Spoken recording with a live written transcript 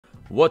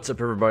What's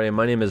up, everybody?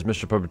 My name is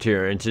Mr.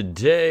 Puppeteer, and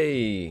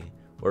today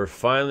we're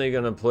finally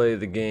gonna play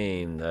the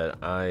game that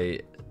I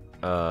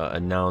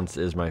announced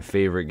is my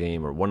favorite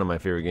game, or one of my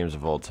favorite games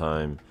of all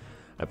time.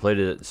 I played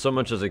it so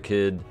much as a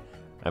kid.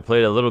 I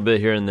played a little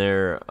bit here and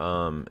there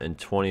in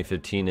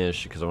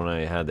 2015-ish, because when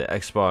I had the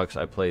Xbox,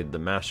 I played the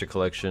Master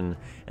Collection,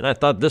 and I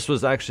thought this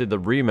was actually the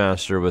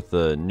remaster with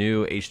the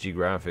new HD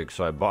graphics,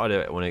 so I bought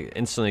it when it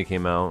instantly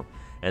came out.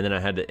 And then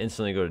I had to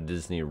instantly go to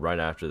Disney right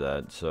after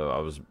that. So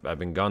I've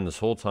been gone this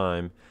whole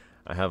time.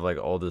 I have like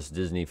all this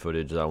Disney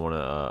footage that I want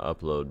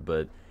to upload.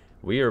 But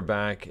we are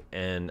back,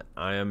 and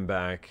I am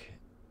back,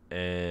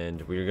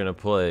 and we're gonna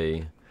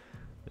play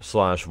 /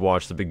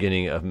 watch the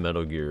beginning of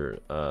Metal Gear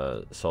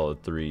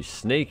Solid 3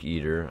 Snake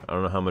Eater. I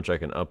don't know how much I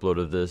can upload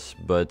of this,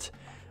 but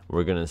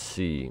we're gonna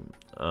see.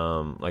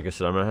 Like I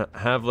said, I'm gonna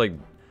have like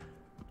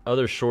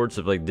other shorts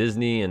of like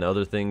Disney and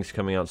other things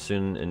coming out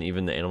soon, and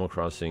even the Animal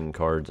Crossing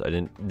cards. I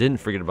didn't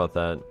forget about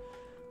that,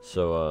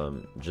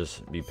 so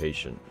just be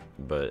patient.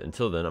 But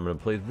until then, I'm gonna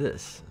play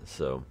this.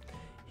 So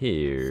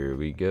here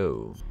we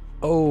go.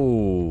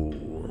 Oh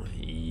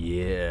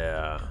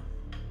yeah,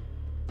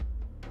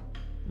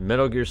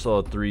 Metal Gear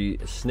Solid 3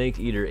 Snake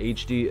Eater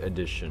HD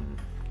Edition,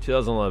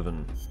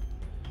 2011.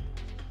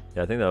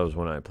 Yeah, I think that was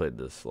when I played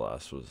this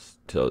last. Was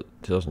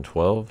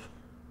 2012.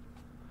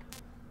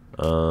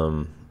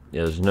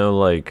 Yeah, there's no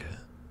like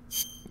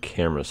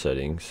camera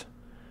settings.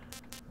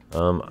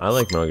 I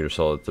like Metal Gear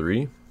Solid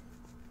 3.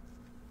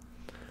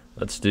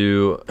 Let's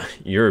do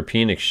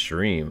European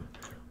Extreme.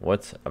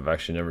 What? I've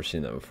actually never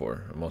seen that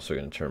before. I'm also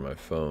going to turn my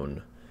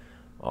phone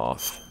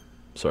off.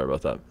 Sorry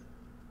about that.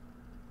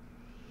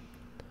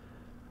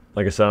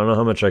 Like I said, I don't know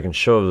how much I can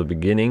show of the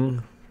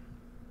beginning.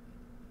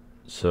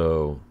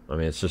 So, I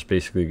mean, it's just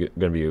basically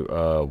going to be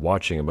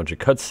watching a bunch of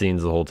cutscenes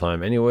the whole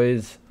time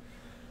anyways.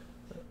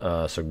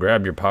 So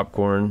grab your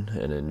popcorn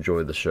and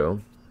enjoy the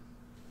show.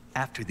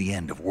 After the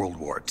end of World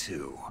War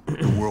II,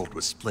 the world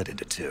was split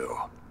into two,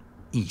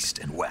 East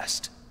and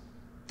West.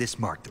 This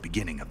marked the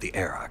beginning of the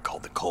era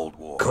called the Cold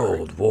War.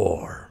 Cold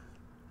War.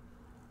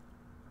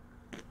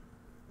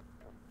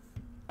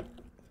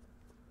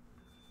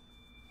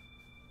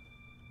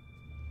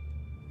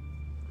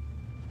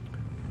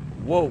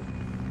 Whoa.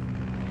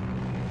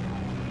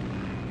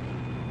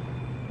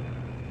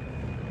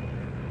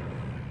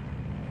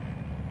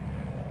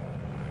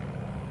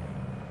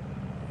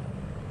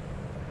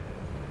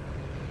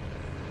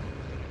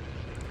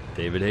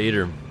 David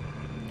Hayter.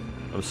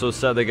 I'm so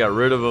sad they got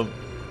rid of him.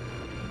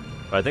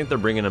 But I think they're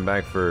bringing him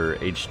back for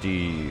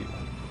HD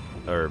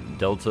or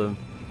Delta.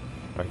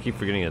 I keep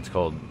forgetting it's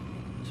called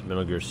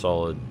Metal Gear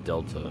Solid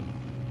Delta.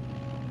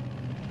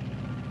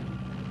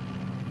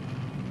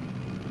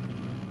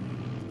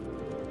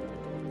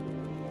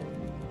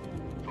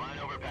 Flying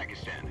over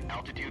Pakistan,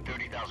 altitude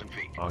 30,000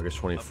 feet. August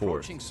 24th.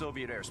 Approaching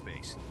Soviet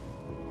airspace.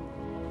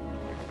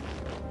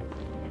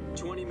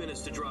 20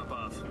 minutes to drop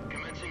off.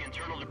 Commencing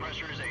internal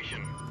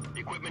depressurization.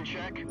 Equipment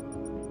check.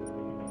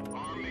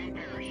 Arm main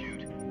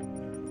parachute.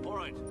 All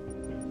right,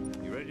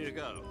 you ready to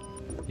go?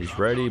 He's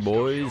ready,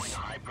 boys.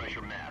 High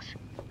pressure mass.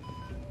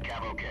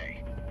 Cav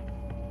okay.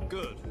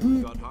 Good.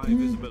 We've got high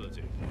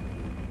visibility.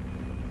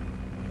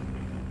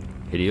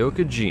 Hideo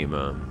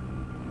Kojima.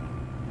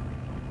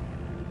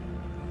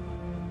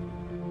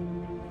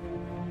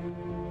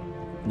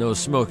 No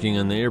smoking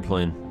on the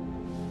airplane.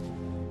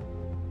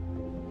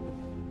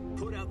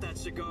 Put out that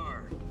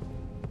cigar.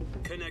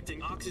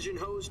 Connecting oxygen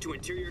hose to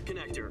interior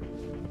connector.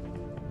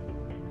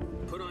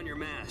 Put on your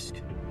mask.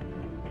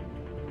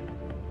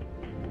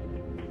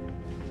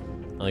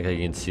 I like how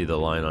you can see the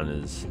line on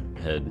his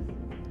head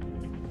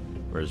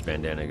where his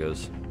bandana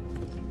goes.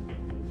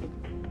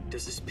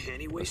 Does this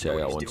panty I weight see I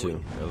got one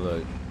too. Yeah,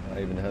 look,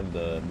 I even have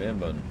the man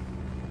button.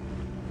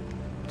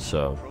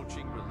 So.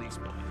 Approaching release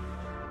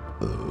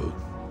point.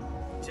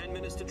 10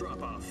 minutes to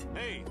drop off.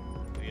 Hey,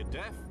 are you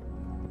deaf?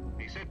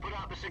 He said put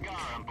out the cigar.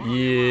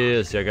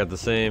 Yeah, see, I got the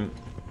same.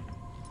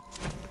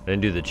 I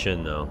didn't do the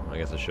chin though. I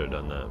guess I should have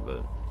done that, but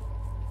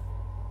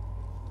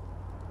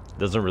it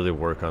doesn't really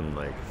work on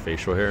like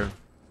facial hair.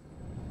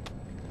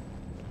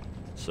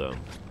 So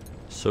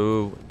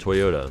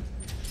Toyota.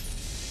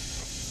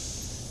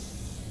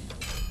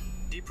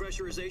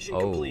 Depressurization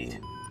Oh, complete.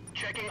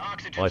 Checking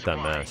oxygen I like that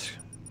supply. mask.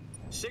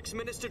 6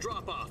 minutes to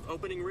drop off.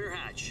 Opening rear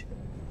hatch.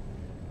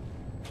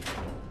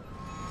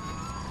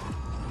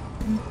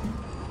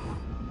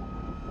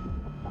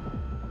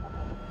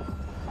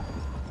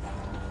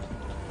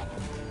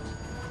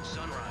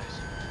 Sunrise.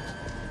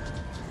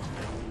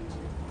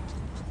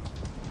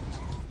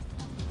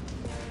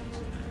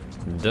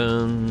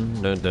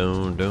 Dun dun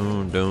dun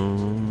dun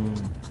dun.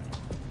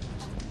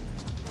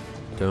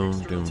 Dun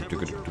dun do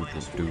do do do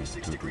do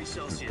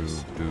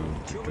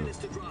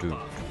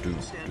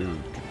do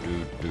do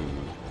do.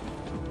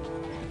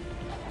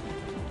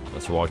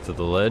 Let's walk to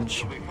the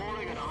ledge. We'll be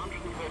falling at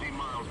 130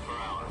 miles per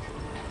hour.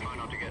 Try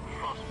not to get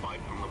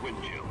frostbite from the wind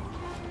chill.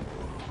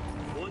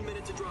 1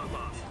 minute to drop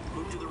off.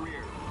 Move to the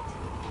rear.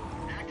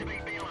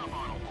 Activate bailout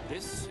model.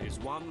 This is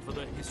one for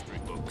the history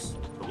books.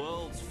 The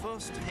world's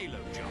first halo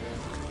jump.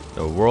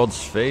 The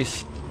world's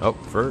face. Oh,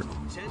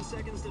 10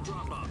 seconds to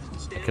drop off.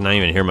 I cannot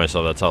even hear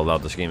myself. That's how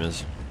loud this game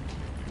is.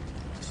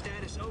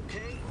 Status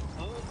okay.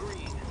 All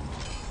green.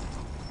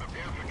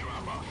 Prepare for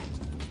drop-off.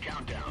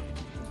 Countdown.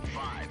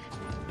 5,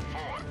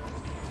 4,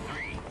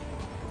 3,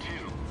 2,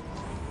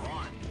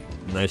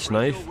 1. Nice Spread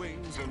knife. your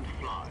wings and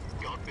fly.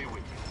 God be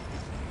with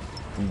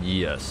you.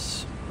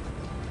 Yes.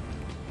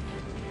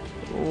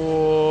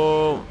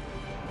 Oh.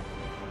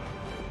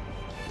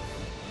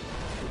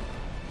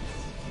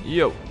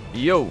 Yo,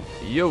 yo,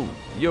 yo,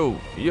 yo,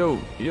 yo,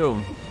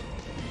 yo.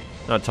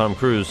 Not Tom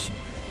Cruise.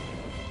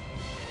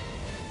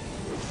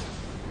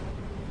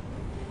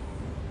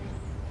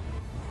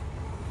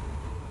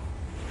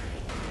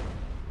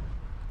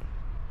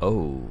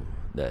 Oh,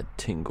 that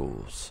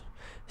tingles.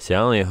 See, I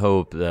only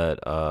hope that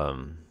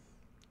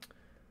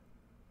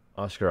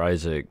Oscar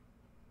Isaac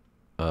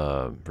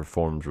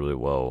performs really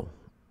well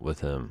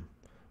with him,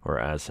 or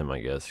as him, I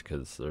guess,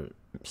 because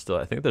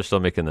I think they're still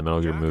making the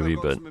Metal Gear Jack, movie, I've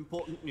got but some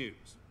important news.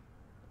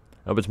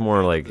 I hope it's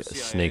more like The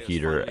CIA Snake has finally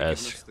given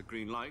us Eater-esque. the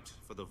green light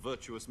for the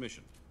virtuous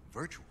mission.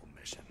 Virtual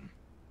mission?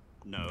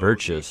 No,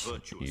 Virtuous, the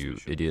virtuous you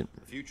mission. idiot.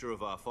 The future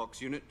of our Fox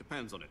unit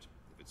depends on it.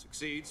 If it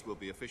succeeds, we'll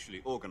be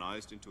officially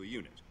organized into a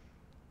unit.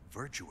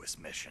 Virtuous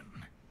mission?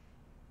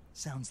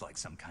 Sounds like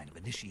some kind of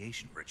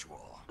initiation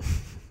ritual.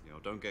 You know,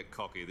 don't get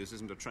cocky. This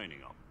isn't a training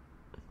op.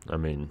 I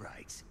mean,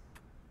 Right.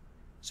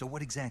 So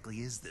what exactly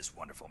is this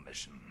wonderful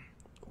mission?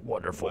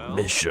 wonderful Well-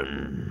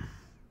 mission.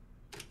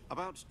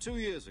 About 2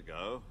 years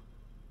ago,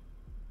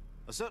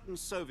 a certain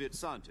Soviet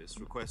scientist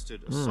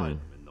requested asylum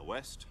in the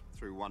West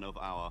through one of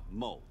our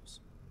moles.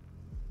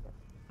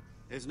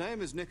 His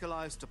name is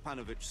Nikolai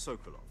Stepanovich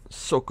Sokolov.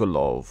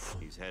 Sokolov.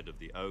 He's head of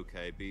the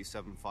OKB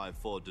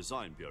 754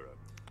 Design Bureau.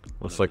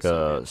 Looks one like of the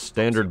a Soviet's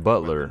standard top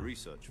butler. weapon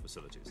research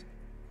facilities,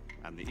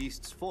 and the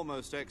East's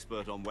foremost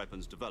expert on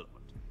weapons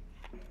development.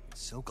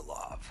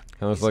 Sokolov.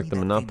 Kinda looks Isn't like he the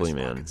that Monopoly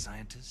famous Man. rocket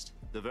scientist?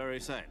 The very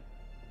same.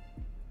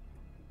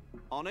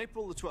 On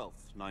April the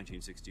 12th,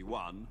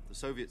 1961, the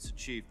Soviets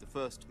achieved the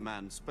first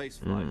manned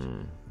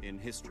spaceflight in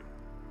history.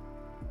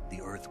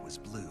 The Earth was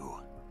blue,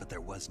 but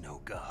there was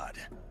no God.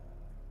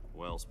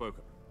 Well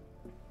spoken.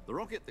 The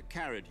rocket that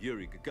carried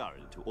Yuri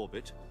Gagarin to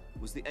orbit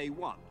was the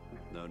A-1,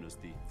 known as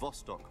the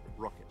Vostok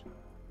rocket.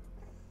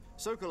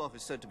 Sokolov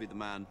is said to be the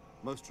man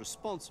most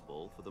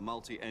responsible for the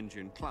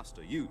multi-engine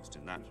cluster used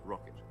in that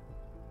rocket.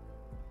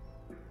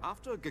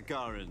 After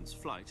Gagarin's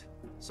flight,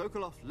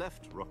 Sokolov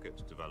left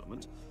rocket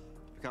development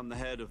to become the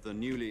head of the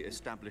newly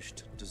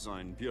established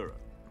Design Bureau.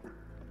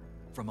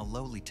 From a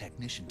lowly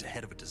technician to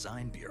head of a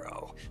design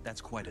bureau, that's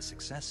quite a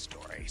success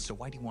story. So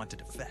why do you want to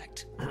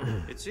defect?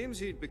 It seems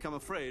he'd become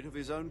afraid of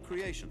his own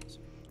creations.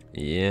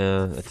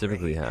 Yeah, that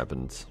typically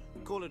happens.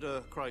 Call it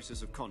a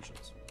crisis of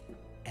conscience.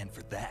 And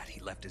for that,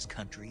 he left his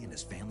country and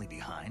his family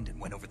behind and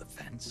went over the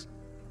fence?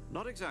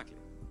 Not exactly.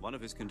 One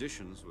of his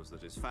conditions was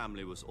that his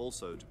family was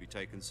also to be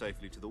taken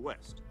safely to the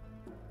west.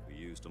 We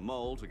used a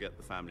mole to get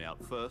the family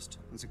out first,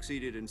 and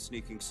succeeded in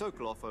sneaking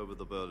Sokolov over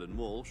the Berlin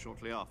Wall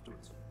shortly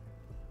afterwards.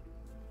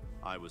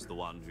 I was the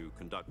one who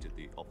conducted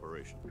the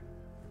operation.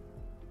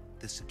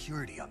 The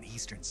security on the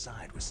eastern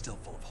side was still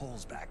full of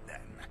holes back then.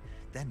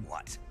 Then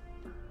what?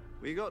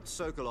 We got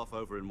Sokolov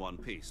over in one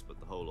piece, but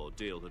the whole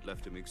ordeal had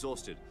left him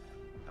exhausted,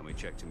 and we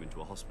checked him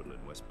into a hospital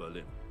in West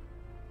Berlin.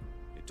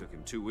 It took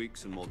him 2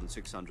 weeks and more than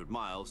 600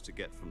 miles to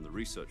get from the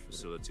research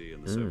facility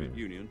in the Soviet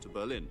Union to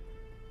Berlin.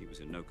 He was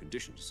in no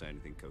condition to say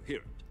anything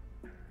coherent.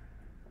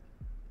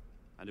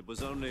 And it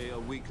was only a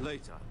week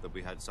later that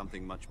we had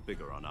something much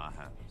bigger on our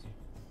hands.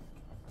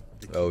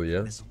 The Oh, Cuban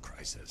yeah? Missile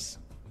Crisis.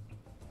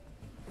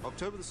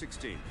 October the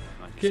 16th,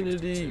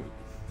 1962. Kennedy.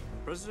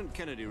 President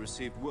Kennedy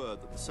received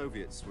word that the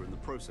Soviets were in the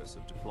process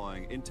of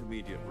deploying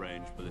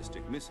intermediate-range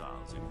ballistic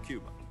missiles in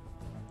Cuba.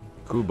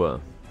 Cuba.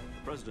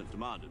 The president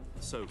demanded that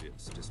the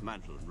Soviets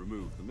dismantle and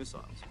remove the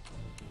missiles.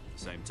 At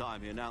the same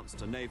time, he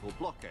announced a naval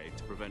blockade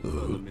to prevent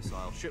further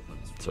missile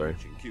shipments from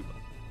reaching Cuba.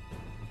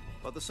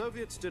 But the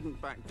Soviets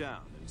didn't back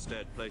down,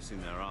 instead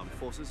placing their armed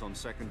forces on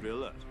secondary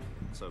alert.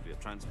 Soviet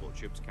transport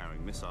ships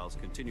carrying missiles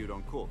continued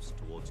on course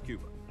towards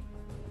Cuba.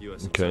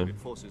 US and Soviet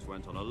forces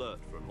went on alert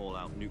for an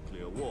all-out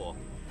nuclear war.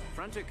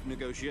 Frantic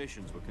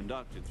negotiations were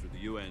conducted through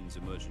the UN's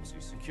Emergency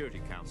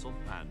Security Council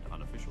and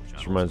unofficial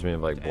channels. This reminds me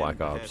of like to Black end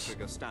the Ops.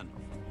 hair-trigger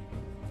standoff.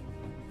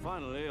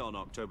 Finally, on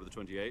October the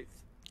 28th,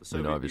 the I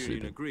Soviet mean, obviously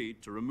Union the-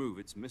 agreed to remove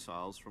its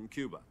missiles from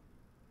Cuba.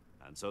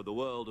 And so the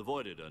world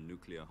avoided a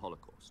nuclear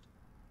holocaust.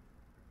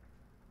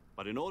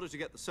 But in order to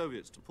get the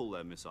Soviets to pull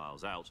their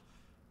missiles out,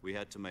 we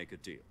had to make a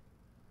deal.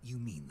 You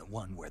mean the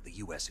one where the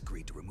US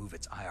agreed to remove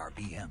its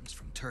IRBMs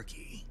from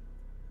Turkey?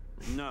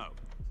 No.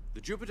 The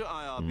Jupiter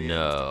IRBMs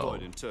No.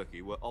 deployed in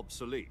Turkey were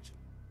obsolete,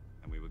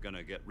 and we were going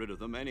to get rid of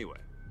them anyway.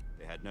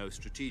 They had no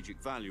strategic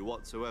value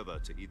whatsoever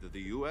to either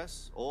the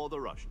US or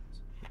the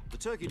Russians. The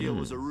Turkey deal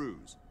was a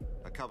ruse,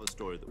 a cover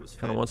story that was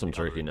Kinda fed want to some the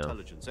other turkey now.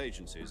 intelligence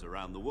agencies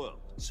around the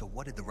world. So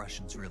what did the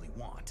Russians really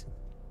want?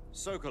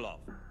 Sokolov.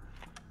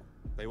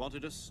 They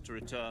wanted us to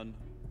return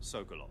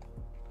Sokolov.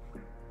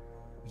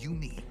 You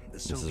mean the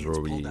is Soviets where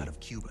we pulled out of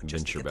Cuba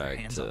just to venture get their back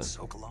hands to- on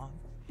Sokolov?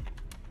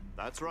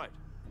 That's right.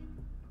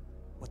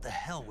 What the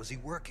hell was he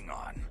working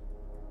on?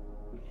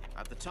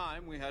 At the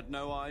time, we had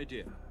no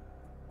idea.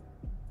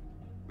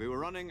 We were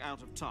running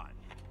out of time.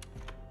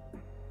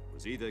 It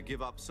was either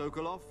give up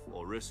Sokolov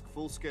or risk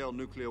full-scale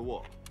nuclear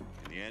war.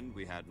 In the end,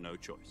 we had no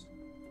choice.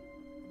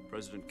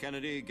 President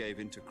Kennedy gave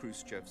in to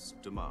Khrushchev's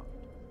demand.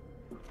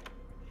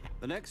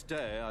 The next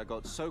day, I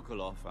got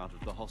Sokolov out of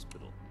the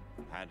hospital,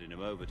 handed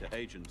him over to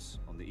agents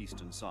on the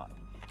eastern side.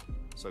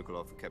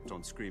 Sokolov kept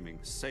on screaming,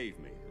 "Save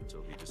me,"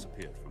 until he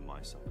disappeared from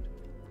my sight.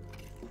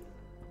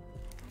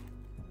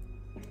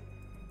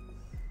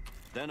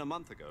 Then a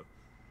month ago,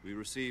 we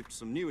received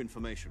some new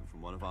information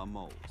from one of our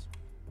moles.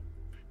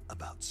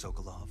 About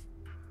Sokolov?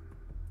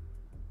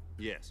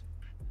 Yes.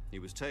 He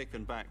was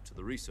taken back to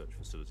the research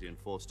facility and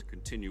forced to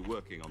continue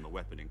working on the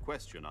weapon in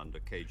question under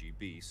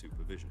KGB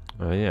supervision.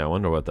 Oh yeah, I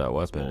wonder what that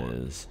What's weapon more,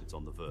 is. It's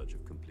on the verge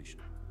of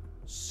completion.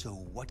 So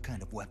what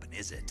kind of weapon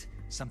is it?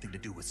 Something to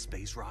do with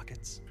space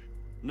rockets?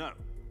 No,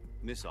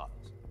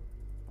 missiles.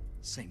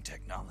 Same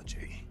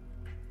technology.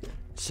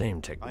 Same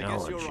I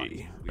guess you're right.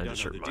 technology. We I don't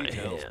just know hurt the my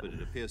details, but it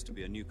hand. appears to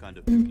be a new kind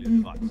of nuclear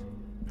device.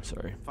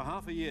 Sorry. For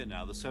half a year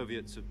now, the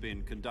Soviets have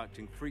been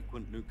conducting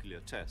frequent nuclear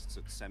tests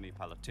at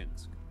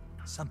Semipalatinsk.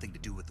 Something to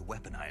do with the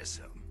weapon, I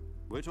assume.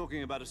 We're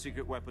talking about a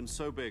secret weapon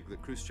so big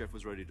that Khrushchev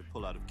was ready to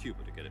pull out of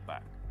Cuba to get it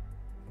back.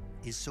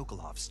 Is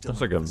Sokolov still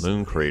That's in like a the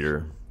moon facility?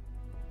 crater.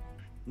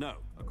 No,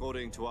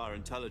 according to our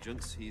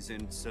intelligence, he's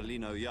in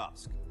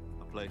Selino-Yarsk,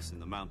 a place in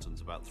the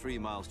mountains about 3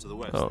 miles to the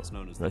west Oh, that's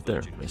known as the right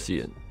there. Virgin I see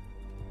Cliffs.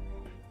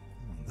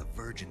 it. The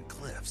Virgin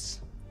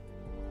Cliffs.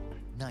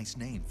 Nice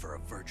name for a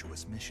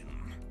virtuous mission.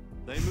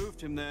 They moved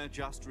him there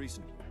just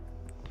recently.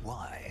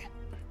 Why?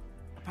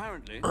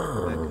 Apparently,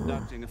 they're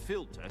conducting a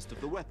field test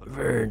of the weapon. It's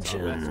our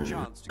Virgin. best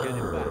chance to get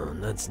him back. Oh,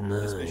 that's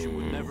This mission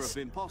would never have nice.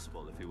 been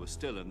possible if he was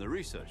still in the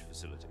research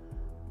facility.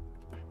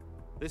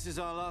 This is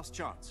our last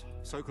chance.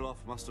 Sokolov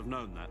must have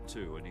known that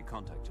too when he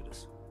contacted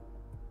us.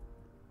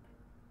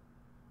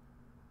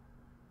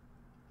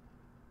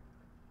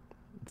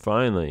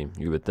 Finally,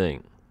 you would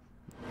think.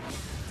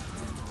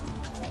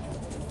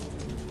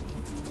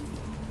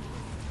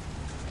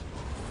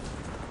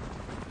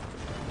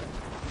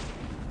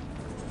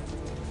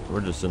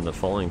 We're just in the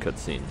following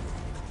cutscene.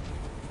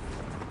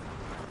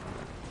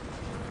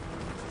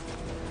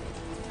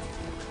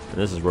 And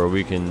this is where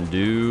we can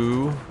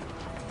do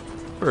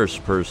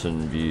first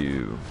person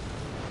view.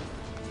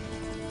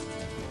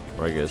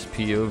 Or I guess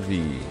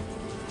POV.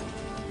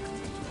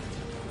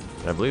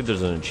 I believe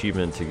there's an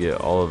achievement to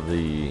get all of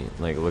the,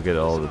 like, look at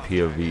all the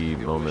POV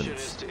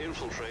moments. To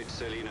infiltrate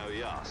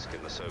Selino-Yarsk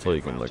in the Soviet That's all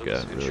you can look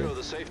mountains, at, really. ensure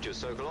the safety of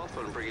Sokolov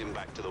and bring him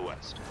back to the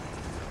west.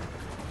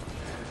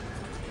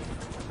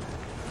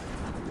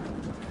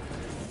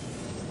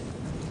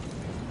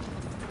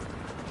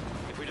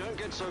 If we don't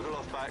get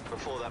Sokolov back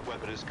before that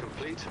weapon is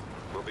complete,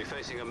 we'll be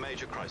facing a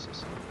major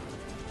crisis.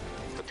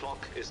 The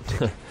clock is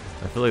ticking.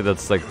 I feel like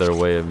that's like their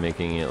way of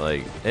making it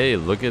like, hey,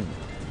 look at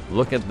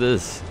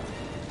this.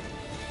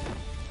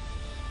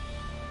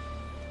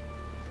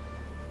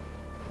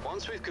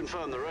 Once we've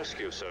confirmed the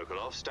rescue of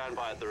Sokolov, stand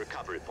by at the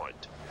recovery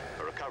point.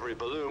 A recovery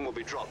balloon will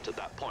be dropped at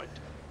that point.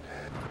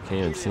 Can't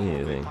even see Helium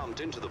will be anything.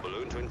 pumped into the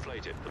balloon to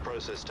inflate it. The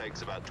process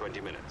takes about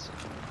 20 minutes.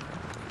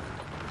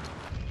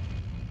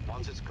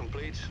 Once it's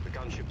complete, the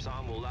gunship's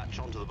arm will latch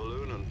onto the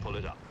balloon and pull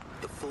it up.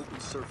 The Fulton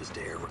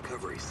surface-to-air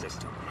recovery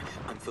system.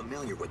 I'm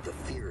familiar with the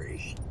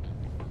theory.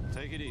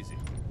 Take it easy.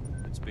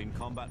 It's been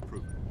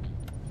combat-proven.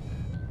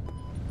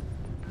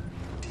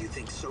 Do you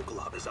think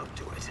Sokolov is up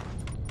to it?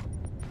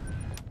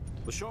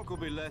 The shock will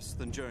be less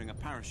than during a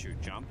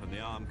parachute jump, and the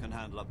arm can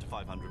handle up to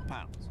 500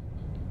 pounds.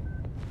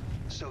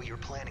 So you're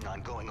planning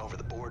on going over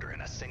the border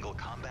in a single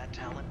combat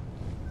talon?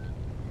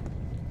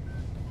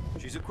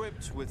 She's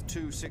equipped with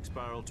two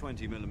 6-barrel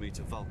 20mm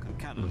Vulcan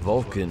cannons,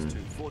 Vulcan. as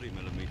well as two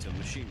 40mm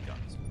machine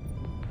guns.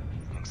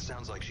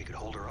 Sounds like she could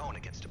hold her own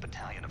against a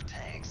battalion of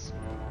tanks.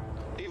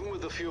 Even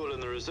with the fuel in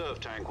the reserve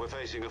tank, we're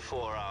facing a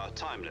 4-hour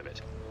time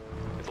limit.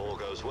 If all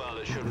goes well,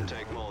 it shouldn't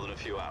take more than a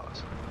few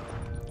hours.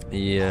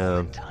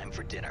 Yeah. Time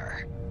for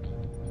dinner.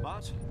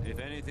 But if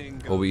anything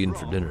goes What we eating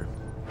wrong, for dinner?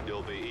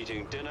 you'll be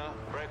eating dinner,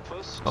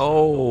 breakfast,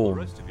 Oh. and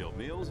the rest of your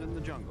meals in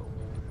the jungle.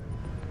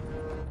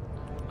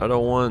 I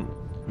don't want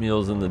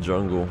meals in the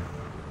jungle.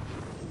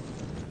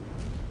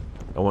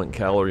 I want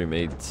calorie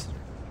mates.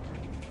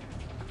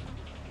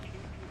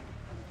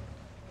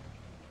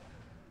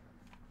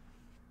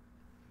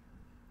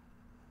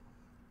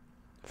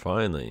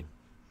 Finally.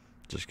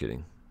 Just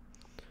kidding.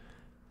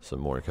 Some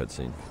more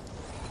cutscene.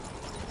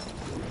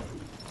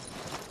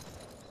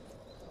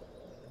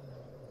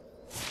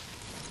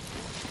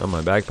 On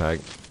my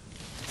backpack.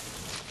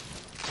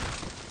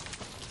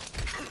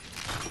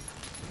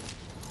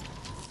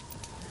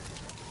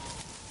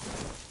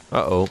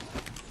 Uh-oh.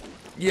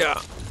 Yeah.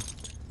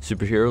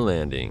 Superhero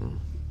landing.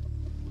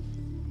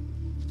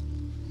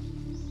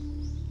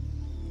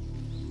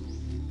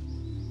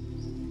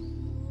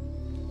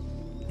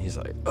 He's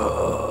like,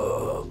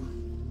 oh.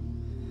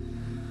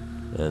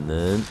 And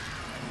then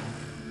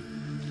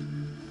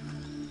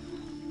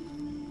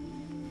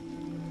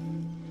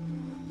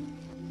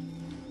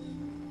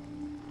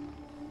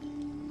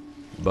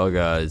Bug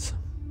eyes.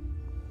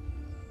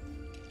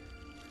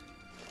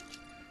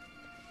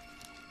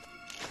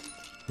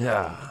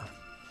 Yeah.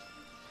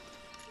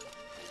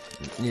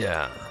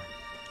 Yeah.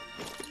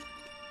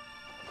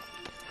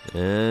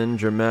 And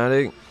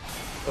dramatic.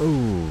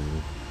 Oh.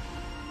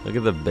 Look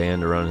at the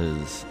band around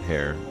his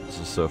hair. This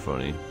is so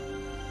funny.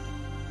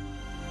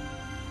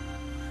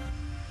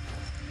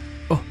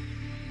 Oh.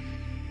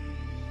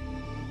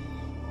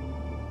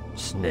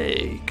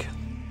 Snake.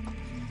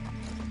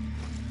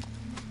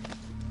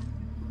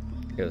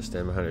 You gotta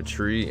stand behind a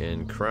tree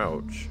and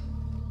crouch.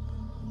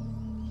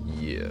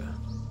 Yeah.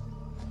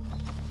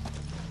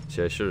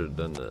 See, I should have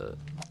done that.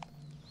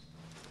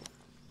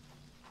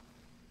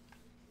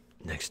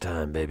 Next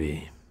time,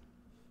 baby.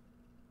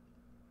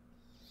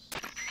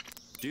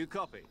 Do you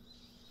copy?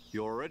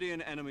 You're already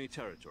in enemy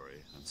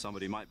territory, and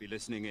somebody might be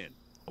listening in.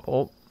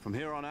 Oh. From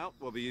here on out,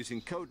 we'll be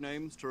using code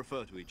names to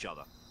refer to each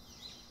other.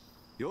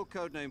 Your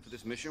code name for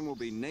this mission will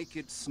be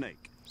Naked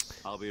Snake.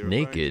 I'll be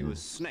referring to you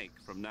as Snake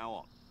from now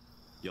on.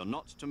 You're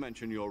not to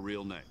mention your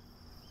real name.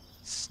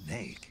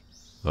 Snake?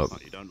 Oh. Oh,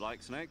 you don't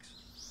like snakes?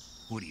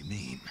 What do you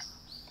mean?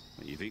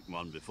 Well, you've eaten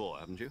one before,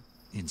 haven't you?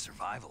 In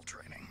survival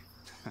training.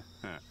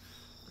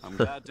 I'm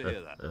glad to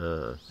hear that.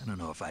 I don't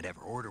know if I'd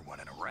ever order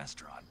one in a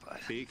restaurant, but...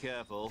 Be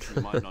careful,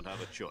 you might not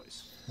have a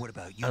choice. What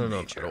about you, I don't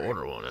know Major? if I'd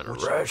order one at a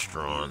What's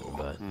restaurant, you?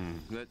 but...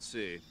 Let's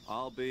see.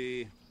 I'll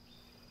be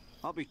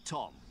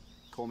Tom.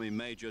 Call me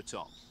Major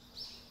Tom.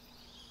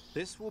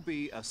 This will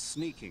be a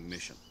sneaking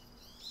mission.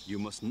 You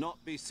must not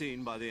be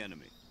seen by the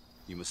enemy.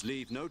 You must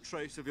leave no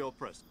trace of your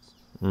presence.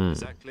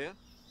 Is that clear?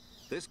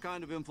 This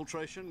kind of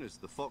infiltration is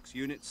the Fox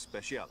unit's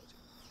speciality.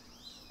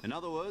 In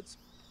other words,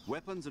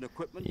 weapons and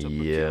equipment to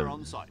procure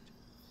on site.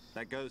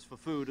 That goes for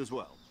food as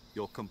well.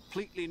 You're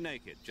completely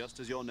naked, just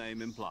as your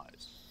name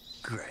implies.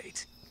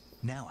 Great.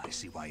 Now I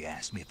see why you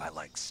asked me if I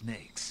like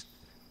snakes.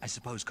 I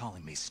suppose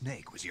calling me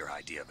Snake was your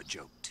idea of a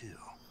joke, too.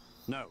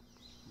 No.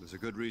 There's a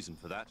good reason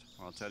for that.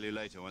 I'll tell you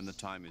later when the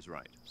time is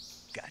right.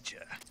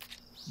 Gotcha.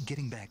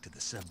 Getting back to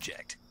the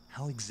subject,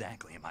 how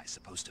exactly am I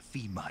supposed to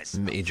feed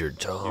myself? Major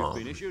Tom.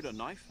 You've been issued a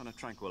knife and a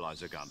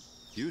tranquilizer gun.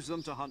 Use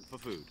them to hunt for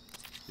food.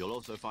 You'll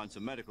also find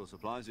some medical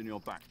supplies in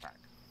your backpack.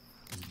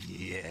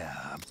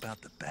 Yeah,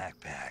 about the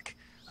backpack.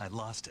 I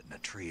lost it in a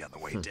tree on the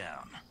way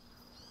down.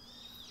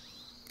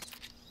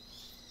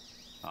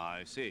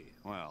 I see.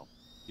 Well,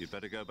 you'd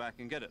better go back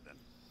and get it then.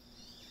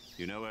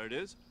 You know where it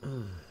is?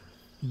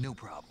 No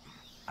problem.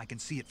 I can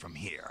see it from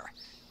here.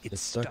 It's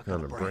stuck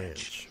on a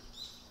branch.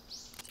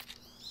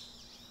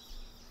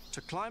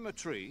 To climb a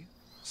tree,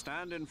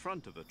 stand in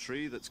front of a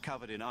tree that's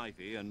covered in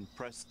ivy and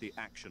press the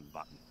action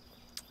button.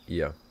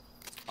 Yeah.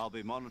 I'll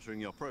be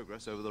monitoring your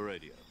progress over the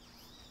radio.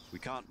 We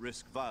can't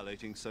risk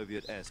violating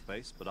Soviet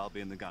airspace, but I'll be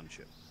in the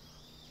gunship.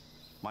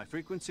 My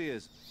frequency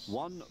is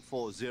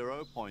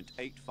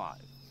 140.85.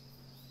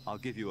 I'll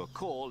give you a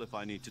call if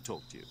I need to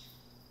talk to you.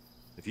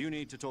 If you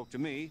need to talk to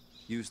me,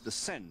 use the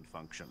send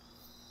function.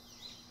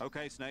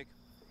 Okay, Snake,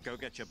 go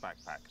get your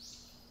backpack.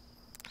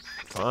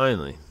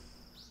 Finally.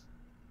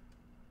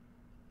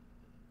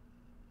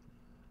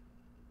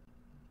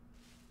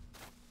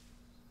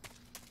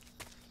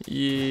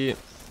 Yeah.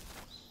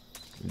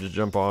 Just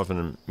jump off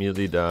and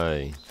immediately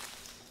die.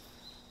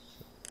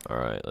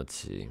 Alright, let's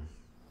see.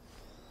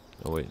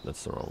 Oh wait,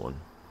 that's the wrong one.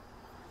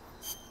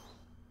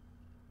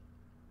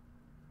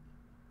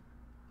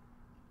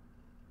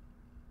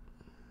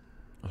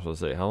 I was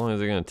supposed to say, how long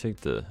is it gonna take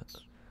to...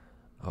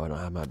 Oh, I don't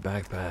have my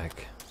backpack.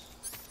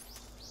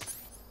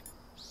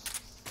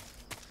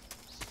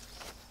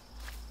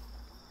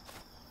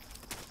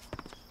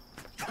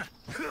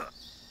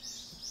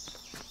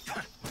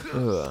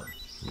 Ugh,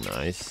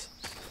 nice.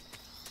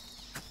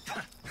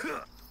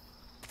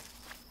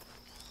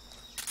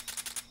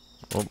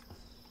 Oh.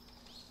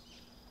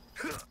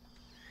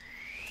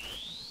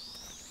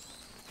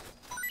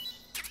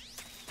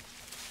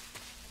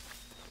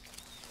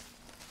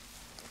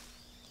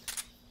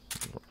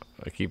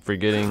 I keep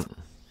forgetting.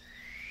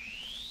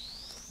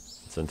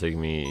 It's gonna take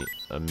me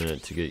a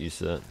minute to get used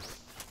to that.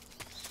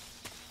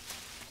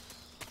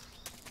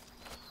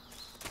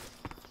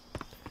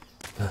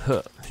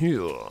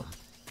 Phew.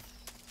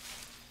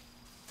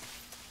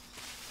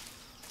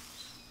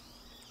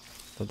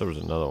 Thought there was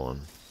another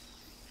one.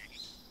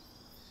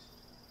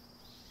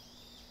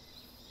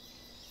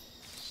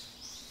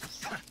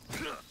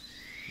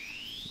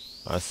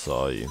 I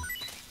saw you.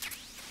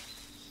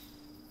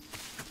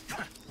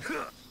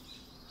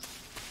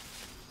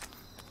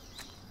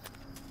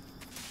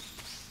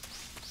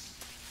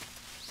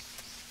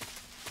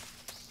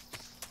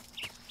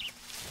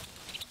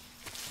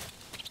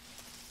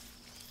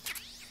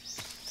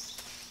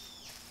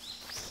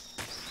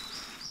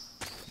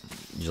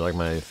 You like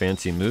my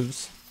fancy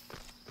moves?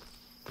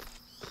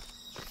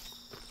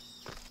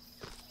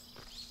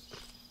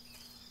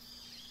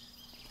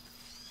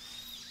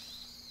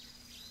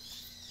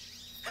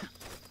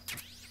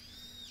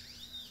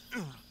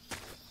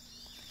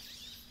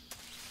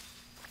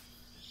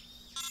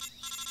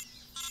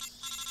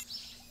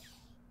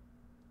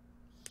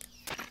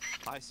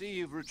 I see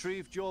you've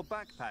retrieved your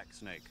backpack,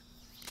 Snake.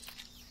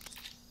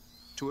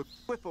 To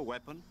equip a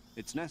weapon,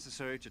 it's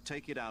necessary to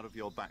take it out of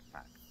your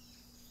backpack.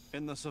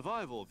 In the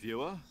survival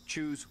viewer,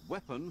 choose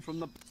weapon from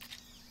the...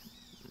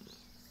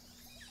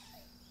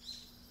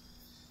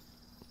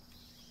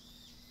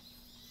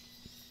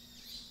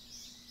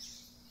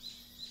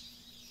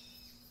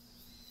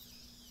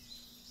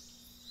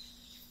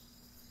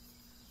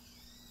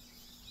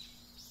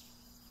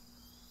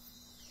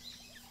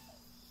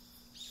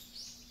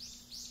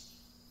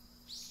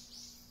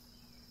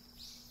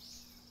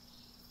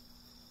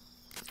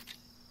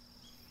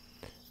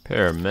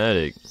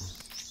 Paramedic.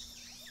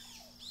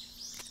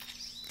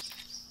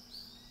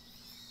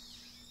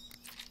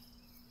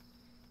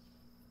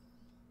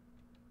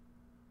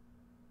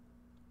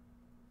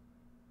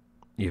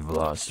 You've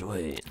lost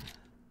weight.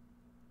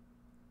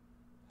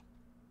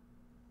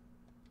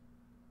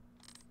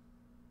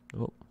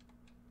 Oh.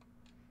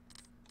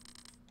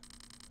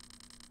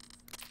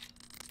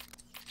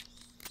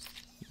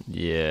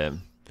 Yeah,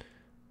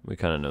 we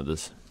kind of know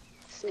this.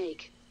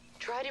 Snake,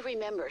 try to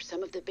remember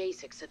some of the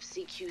basics of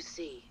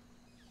CQC.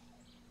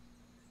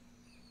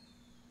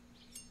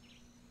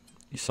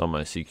 You saw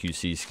my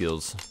CQC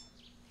skills.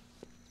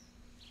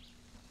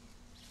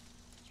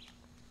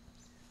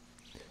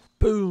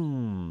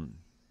 Boom!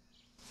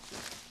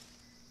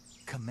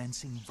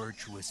 Commencing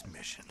virtuous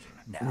mission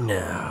now.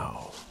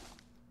 Now.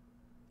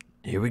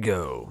 Here we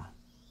go.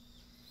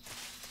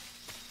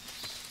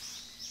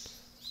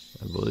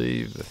 I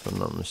believe, if I'm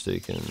not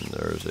mistaken,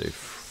 there's a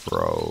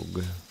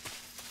frog.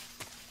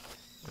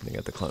 I think I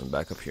have to climb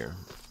back up here.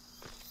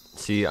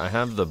 See, I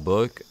have the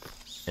book,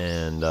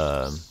 and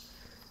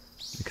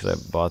because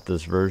I bought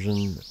this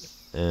version,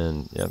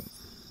 and yep.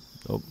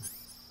 Oh.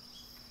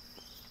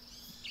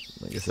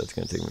 I guess that's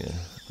gonna take me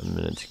a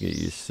minute to get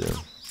used to.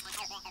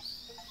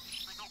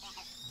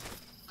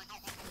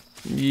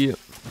 Yep.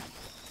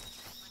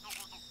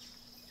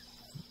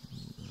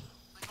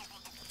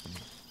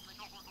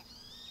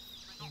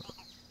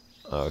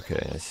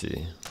 Okay, I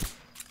see.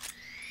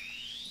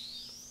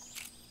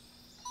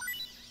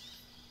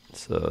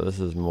 So this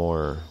is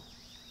more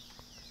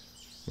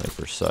like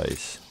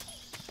precise.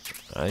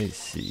 I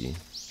see.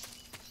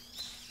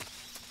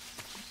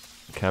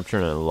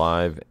 Capturing a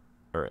live,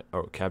 or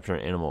capture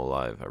an animal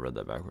alive. I read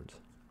that backwards.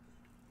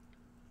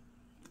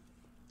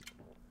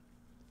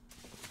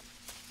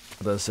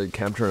 That said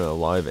capture a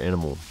live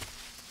animal.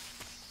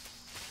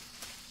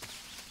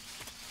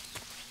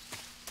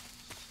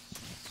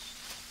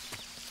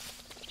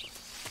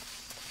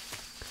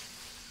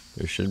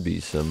 There should be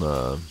some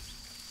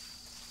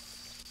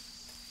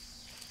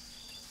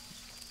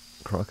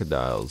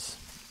crocodiles.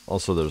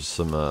 Also, there's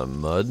some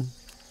mud.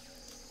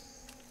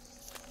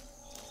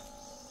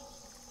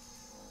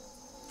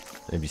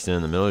 Maybe stand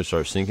in the middle and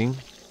start sinking.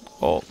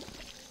 Oh.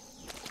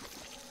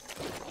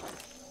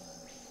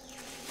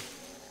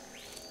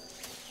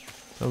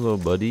 Hello,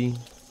 buddy.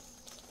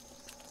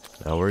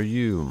 How are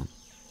you?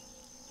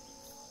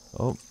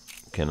 Oh,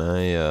 can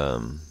I,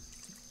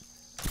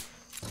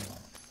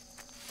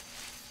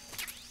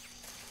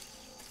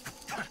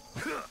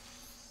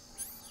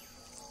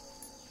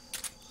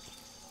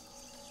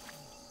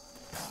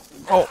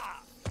 Oh!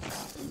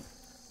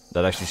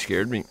 That actually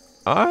scared me.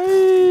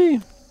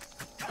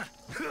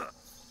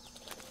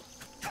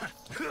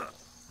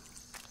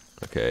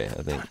 Okay,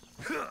 I think.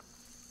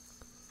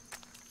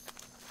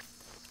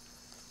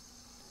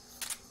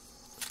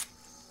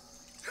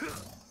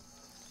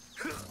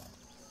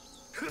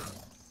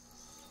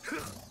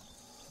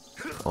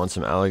 I want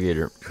some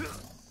alligator.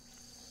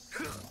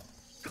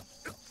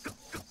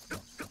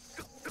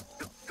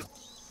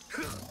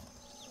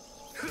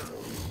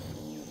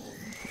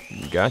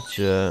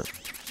 Gotcha.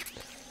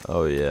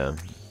 Oh, yeah.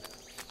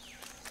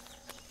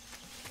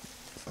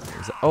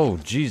 Oh,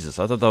 Jesus.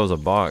 I thought that was a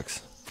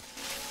box.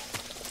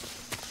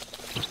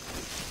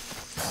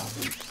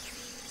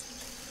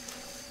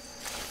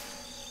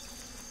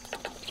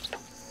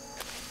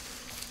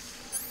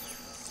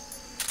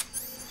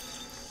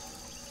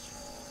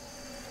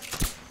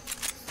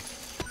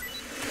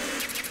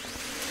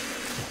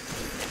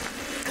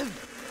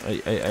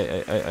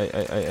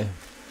 I.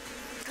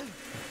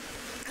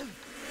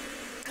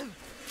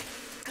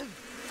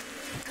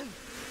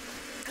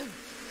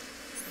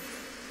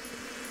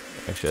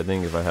 Actually, I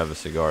think if I have a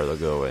cigar, they'll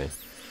go away.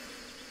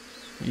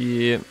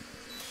 Yep.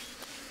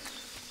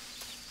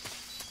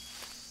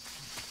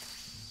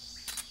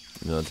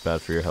 No, it's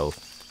bad for your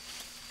health.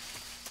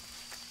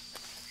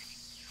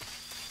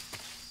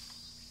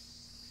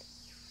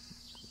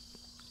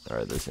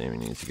 Alright, this aiming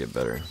needs to get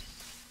better.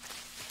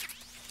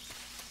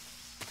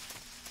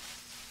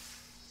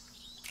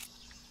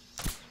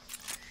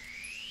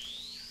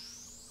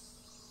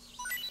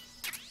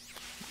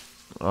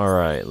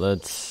 Alright,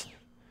 let's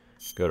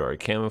go to our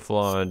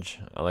camouflage.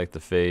 I like the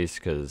face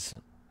because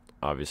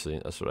obviously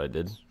that's what I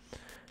did.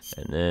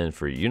 And then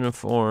for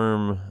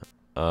uniform,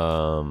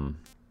 yeah,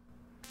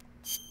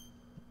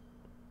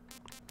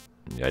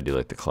 I do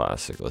like the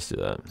classic. Let's do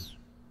that.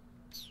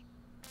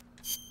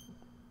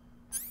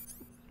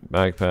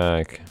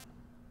 Backpack.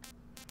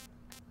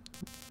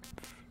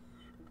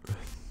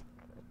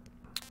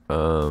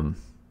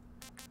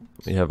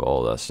 We have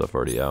all that stuff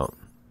already out.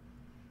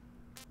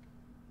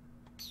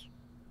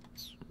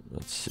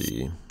 Let's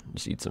see.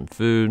 Just eat some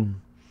food.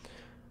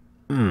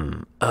 Wait.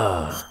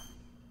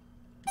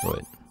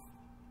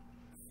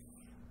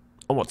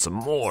 I want some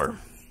more.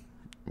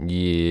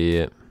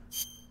 Yeah.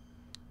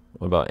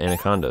 What about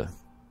anaconda?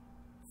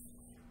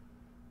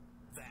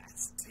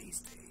 That's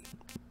tasty.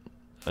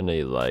 I know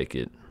you like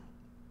it.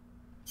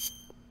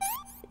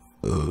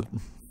 I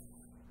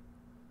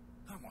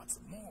want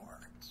some more.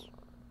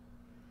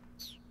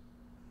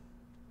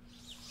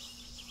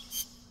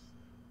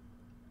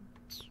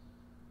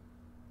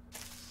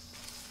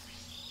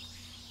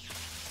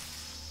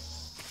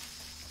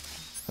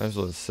 I was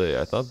going to say,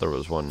 I thought there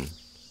was one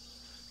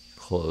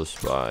close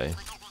by.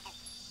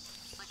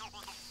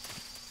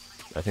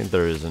 I think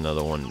there is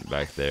another one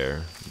back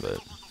there, but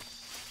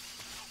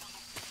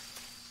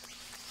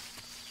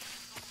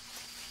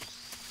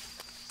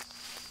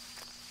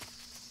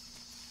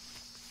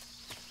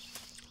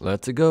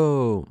let's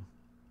go.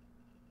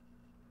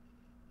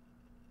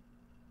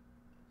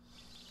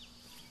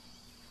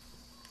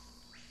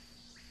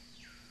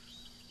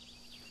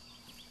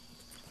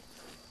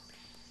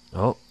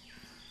 Oh.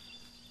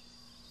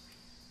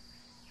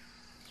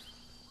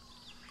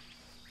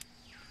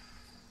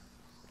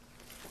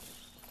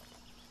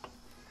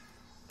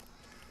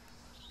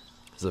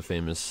 It's a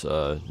famous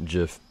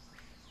GIF.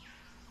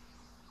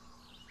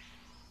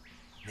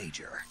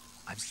 Major,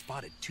 I've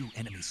spotted 2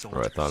 enemy Or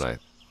soldiers. I thought I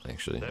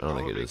actually, I They're don't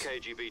think it probably is.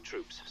 KGB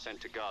troops sent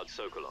to guard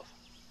Sokolov.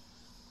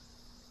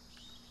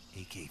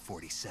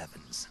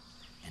 AK-47s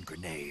and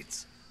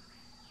grenades.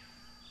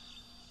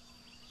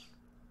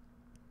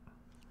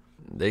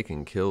 They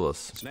can kill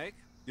us. Snake,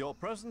 your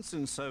presence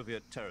in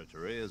Soviet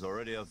territory is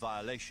already a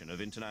violation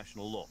of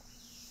international law.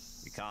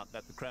 We can't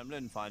let the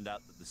Kremlin find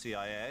out that the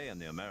CIA and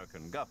the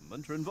American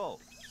government are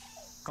involved.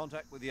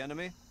 Contact with the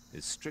enemy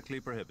is strictly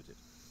prohibited.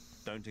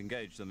 Don't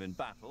engage them in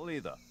battle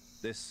either.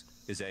 This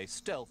is a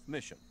stealth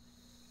mission.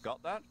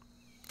 Got that?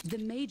 The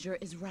Major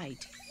is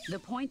right. The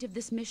point of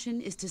this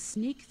mission is to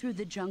sneak through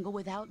the jungle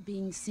without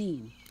being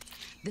seen.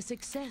 The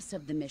success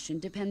of the mission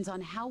depends on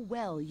how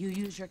well you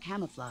use your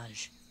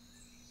camouflage.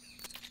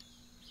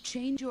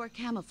 Change your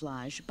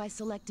camouflage by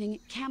selecting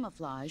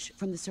Camouflage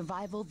from the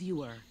Survival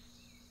Viewer.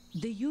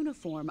 The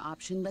Uniform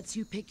option lets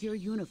you pick your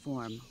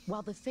uniform,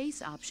 while the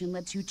Face option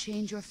lets you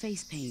change your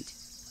face paint.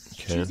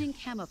 Okay. Choosing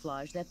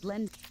camouflage that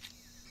blends...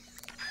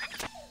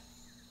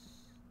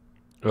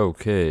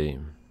 Okay.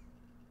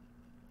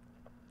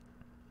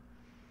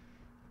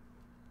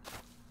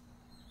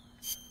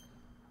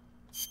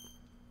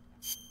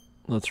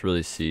 Let's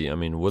really see. I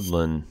mean,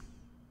 woodland.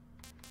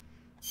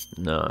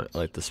 No, I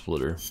like the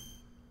splitter.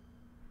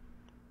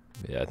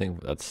 Yeah, I think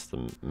that's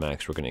the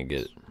max we're gonna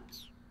get.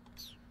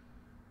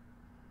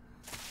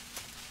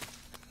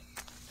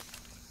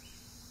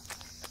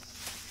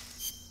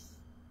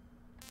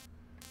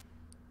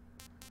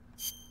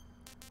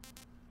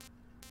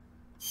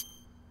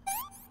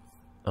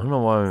 I don't know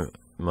why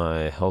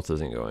my health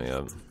isn't going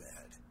up.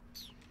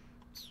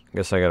 I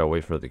guess I gotta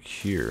wait for the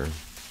cure.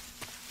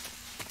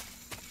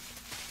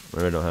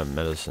 Maybe I don't have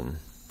medicine.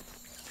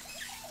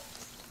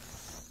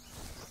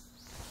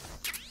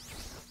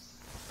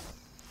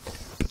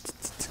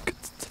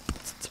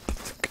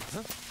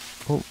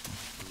 Oh.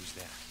 Who's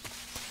that?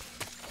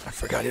 I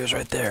forgot he was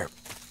right there.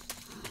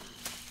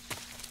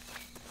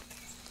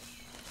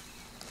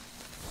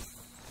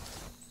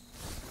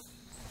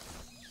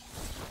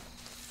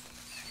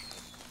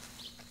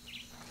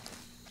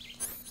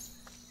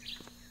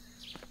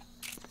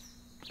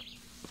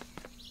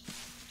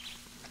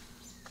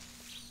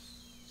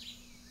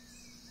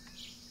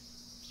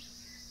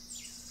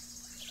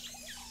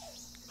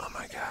 Oh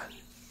my God.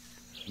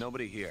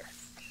 Nobody here.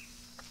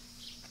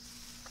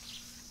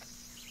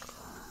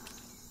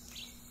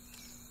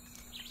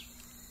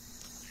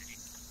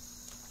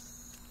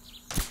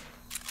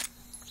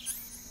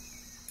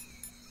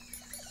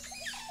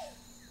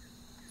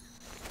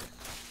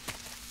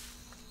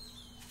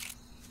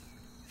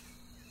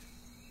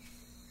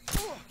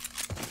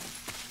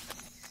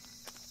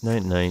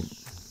 Night night.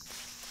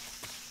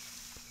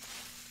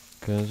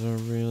 Cause I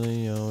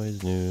really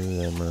always knew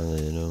that my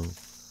little...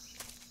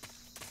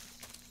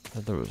 I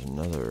thought there was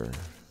another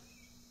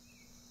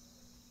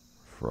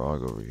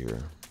frog over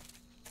here.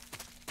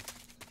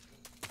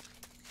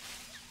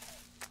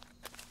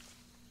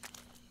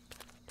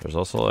 There's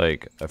also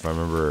like, if I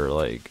remember,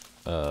 like,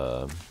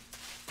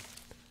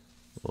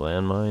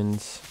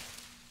 landmines.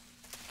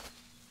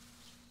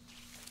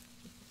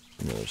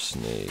 Another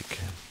snake.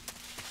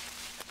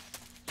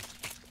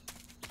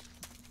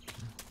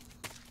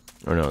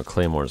 Or no,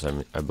 claymores,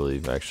 I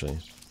believe, actually.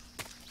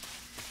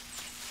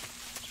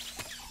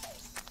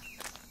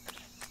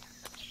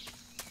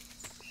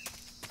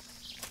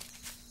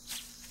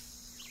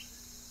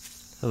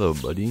 Hello,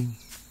 buddy.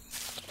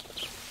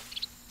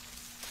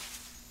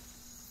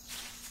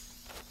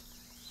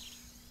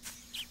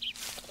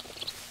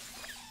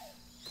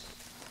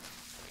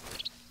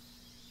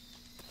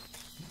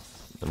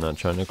 I'm not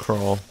trying to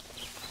crawl.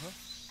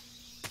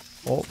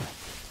 Oh.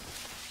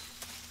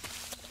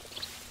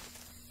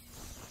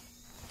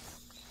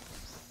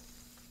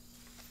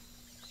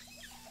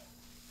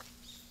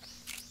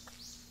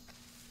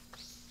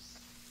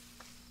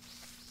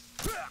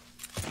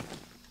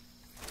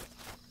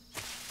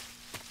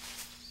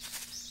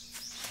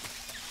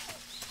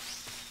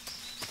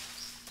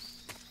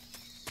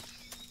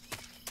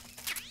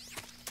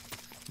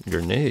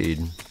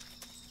 Grenade.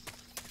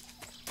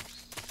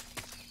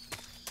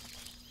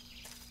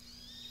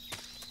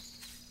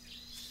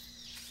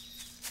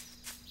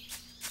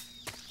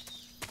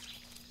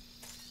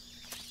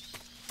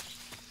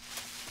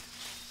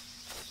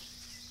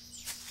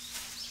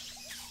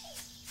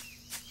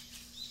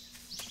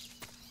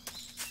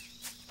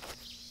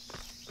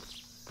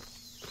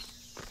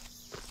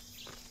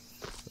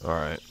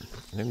 Alright,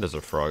 I think there's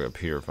a frog up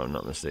here if I'm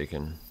not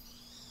mistaken.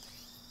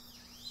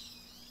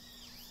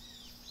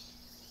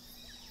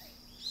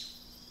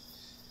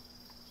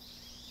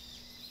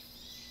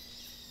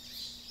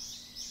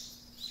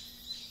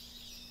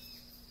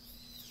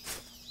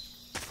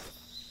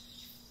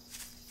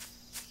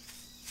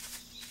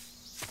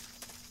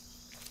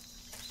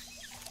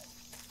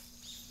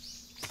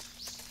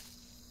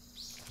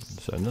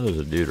 So I know there's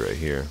a dude right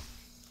here.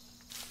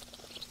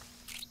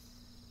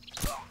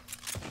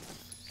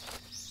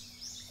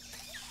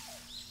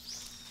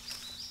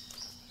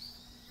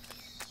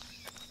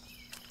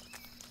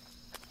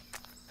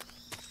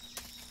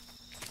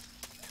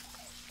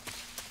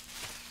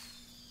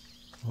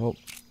 Oh,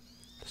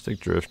 stick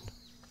drift.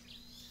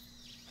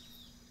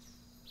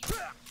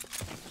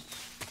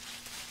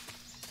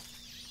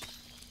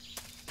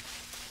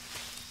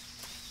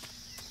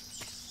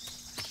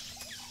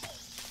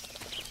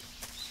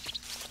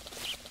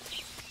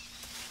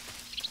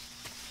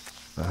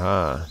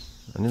 Aha,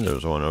 I knew there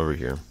was one over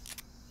here.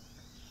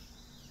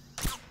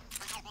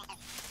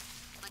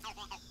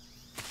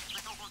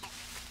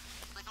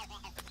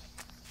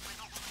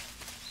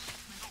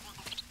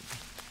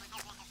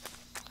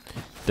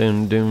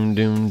 Doom doom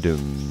doom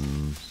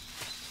doom.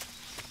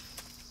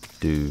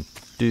 Do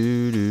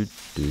do do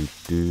do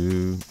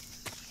do.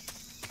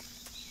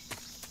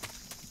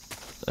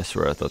 I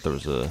swear I thought there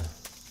was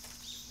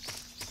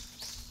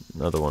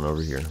another one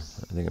over here.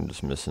 I think I'm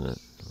just missing it.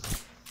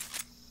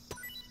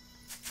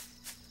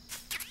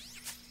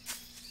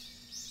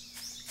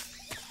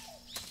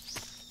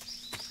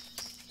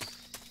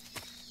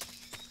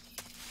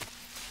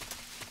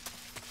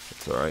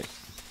 It's alright.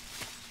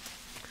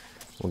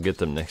 We'll get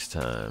them next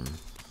time.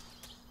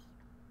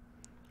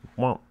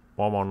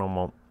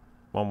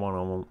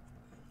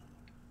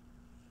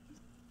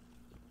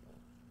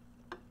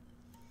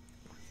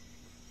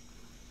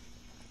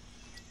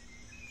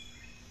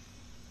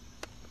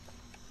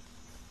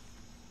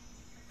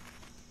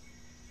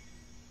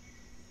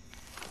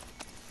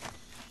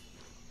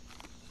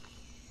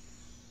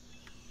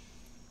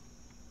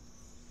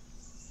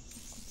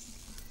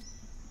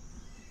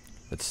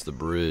 It's the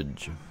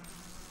bridge.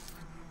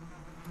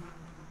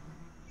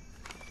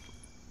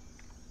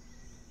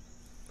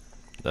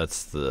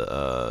 That's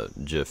the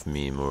GIF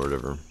meme or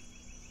whatever.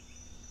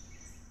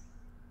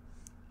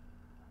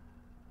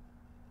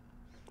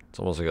 It's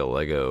almost like a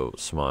Lego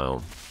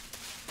smile.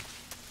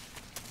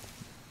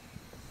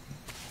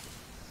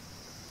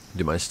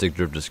 Dude, my stick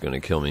drift is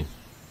gonna kill me.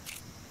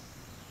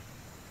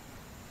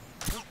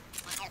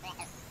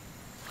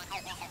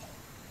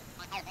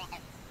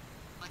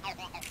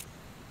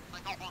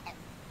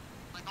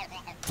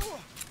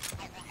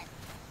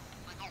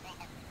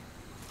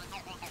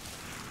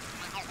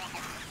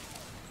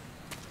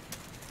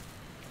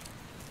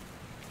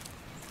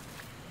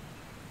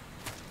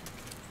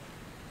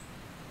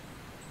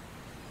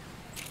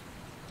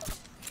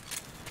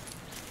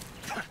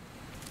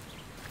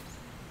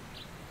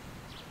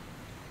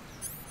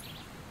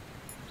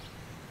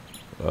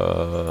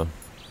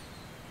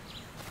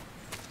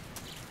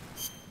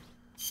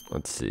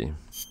 Let's see.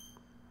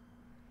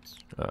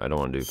 I don't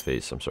want to do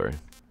face, I'm sorry.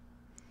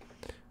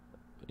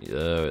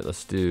 Yeah,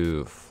 let's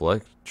do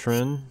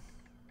Flectarn.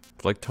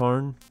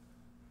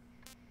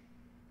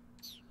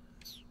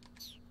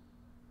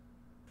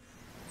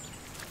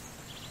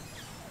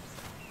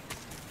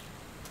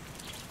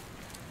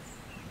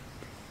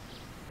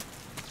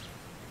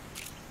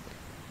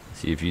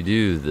 See, if you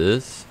do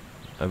this,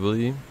 I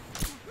believe,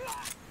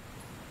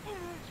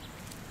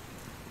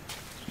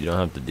 you don't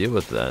have to deal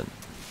with that.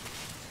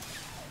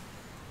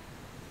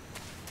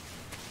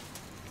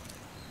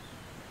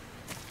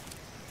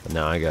 But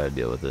now I gotta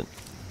deal with it.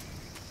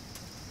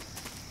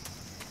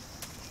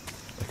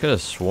 I could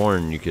have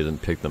sworn you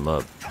couldn't pick them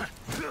up.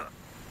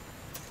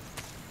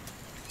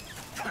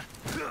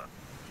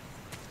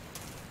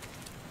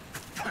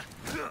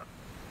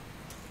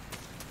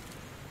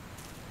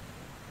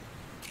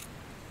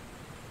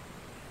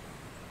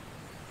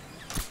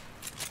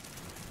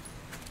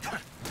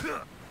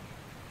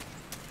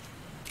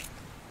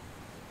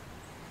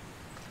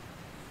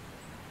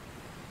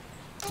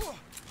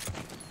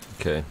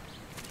 Okay.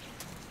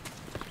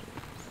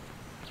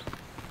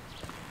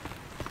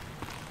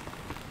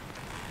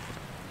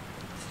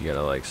 You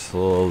gotta like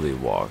slowly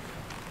walk.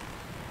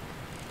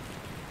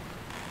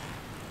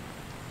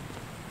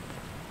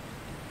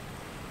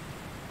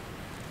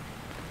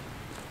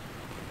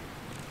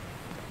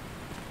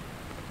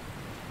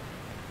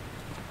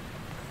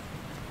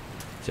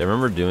 See, I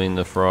remember doing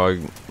the frog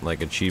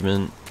like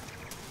achievement.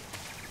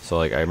 So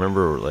like I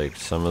remember like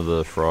some of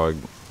the frog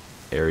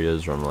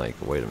areas where I'm like,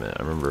 wait a minute,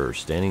 I remember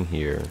standing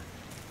here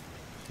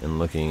and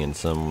looking in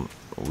some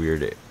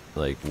weird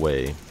like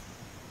way.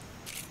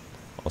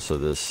 Also,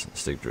 this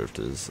stick drift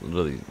is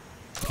literally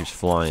keeps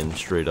flying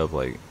straight up,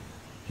 like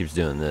keeps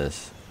doing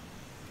this.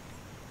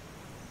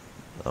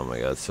 Oh my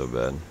god, it's so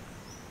bad.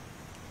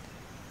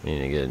 I need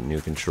to get a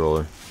new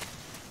controller.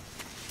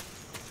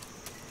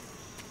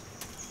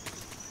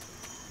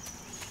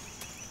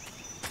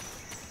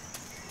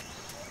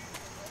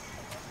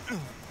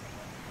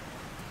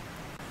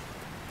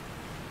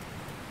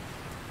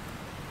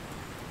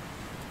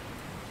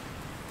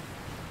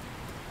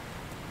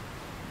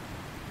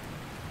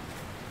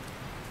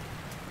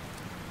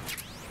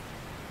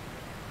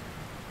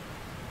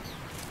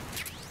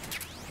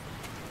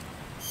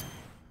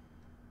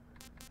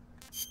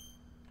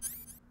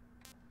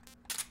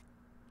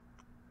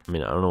 I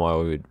mean, I don't know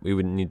why we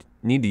would need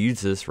to use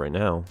this right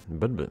now,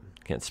 but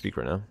can't speak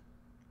right now.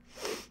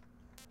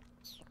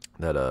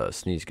 That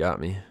sneeze got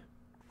me.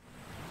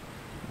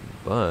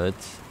 But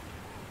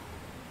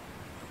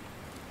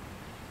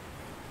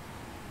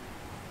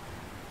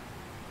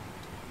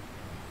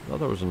I thought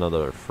there was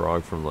another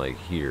frog from like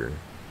here.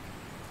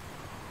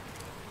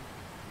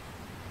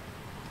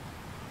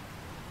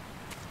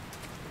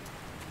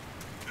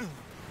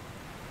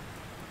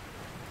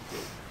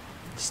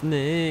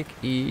 Snake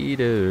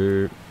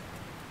eater.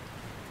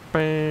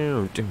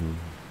 Bow, doom,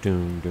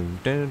 doom, doom,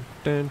 down,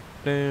 down,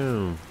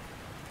 down.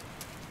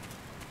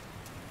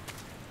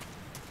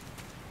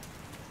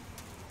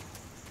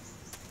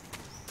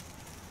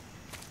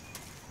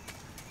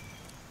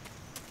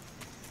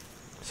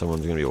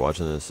 Someone's gonna be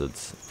watching this.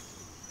 It's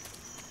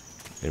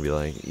gonna be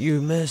like,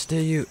 "You missed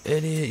it, you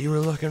idiot! You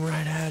were looking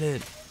right at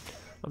it."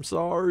 I'm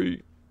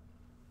sorry.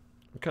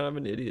 I'm kind of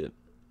an idiot.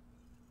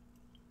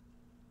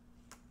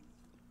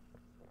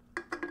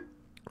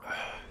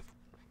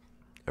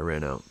 I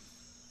ran out.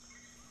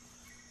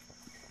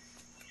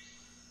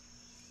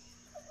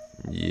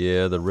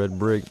 Yeah, the red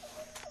brick.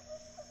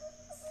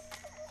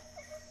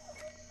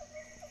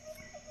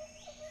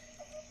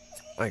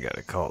 I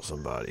gotta call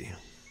somebody.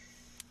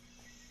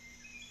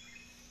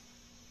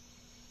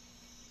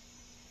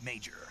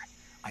 Major,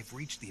 I've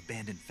reached the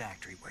abandoned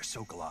factory where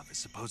Sokolov is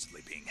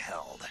supposedly being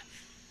held.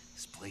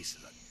 This place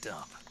is a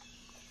dump.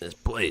 This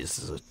place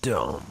is a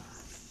dump.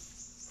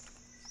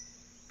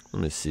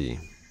 Let me see.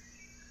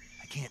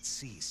 I can't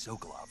see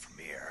Sokolov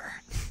from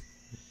here.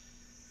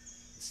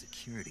 The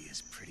security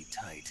is pretty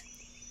tight.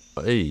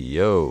 Hey,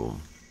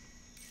 yo.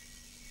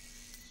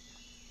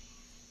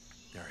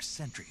 There are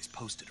sentries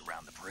posted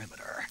around the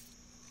perimeter.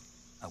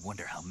 I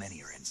wonder how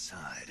many are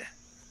inside.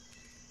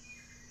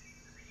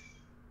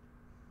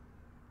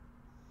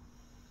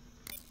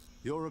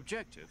 Your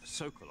objective,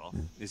 Sokolov,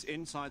 is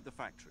inside the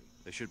factory.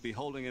 They should be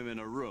holding him in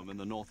a room in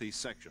the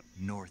northeast section.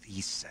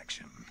 Northeast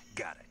section.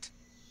 Got it.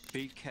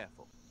 Be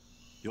careful.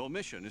 Your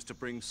mission is to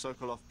bring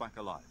Sokolov back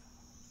alive.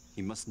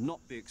 He must not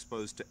be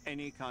exposed to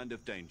any kind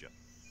of danger.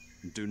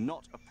 Do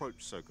not approach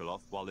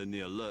Sokolov while in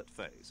the alert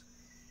phase.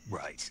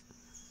 Right.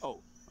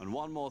 Oh, and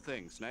one more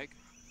thing, Snake.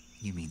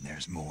 You mean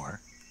there's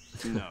more?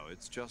 No,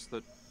 it's just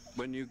that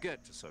when you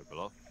get to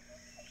Sokolov,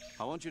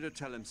 I want you to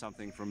tell him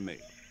something from me.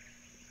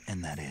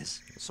 And that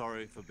is?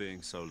 Sorry for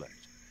being so late.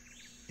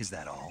 Is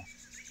that all?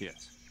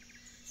 Yes.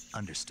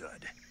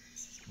 Understood.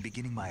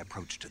 Beginning my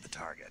approach to the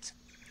target.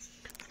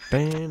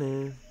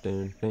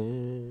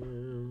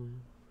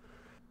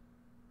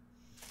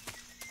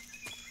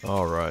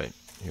 Alright,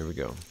 here we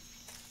go.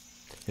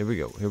 Here we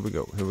go, here we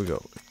go, here we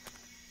go.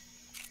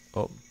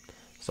 Oh,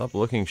 stop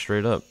looking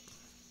straight up.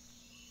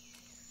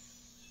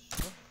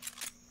 I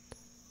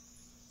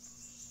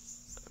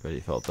bet he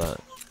felt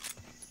that.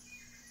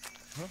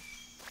 Huh?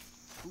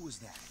 Who was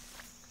that?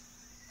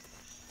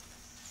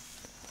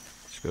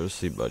 Just go to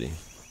sleep, buddy.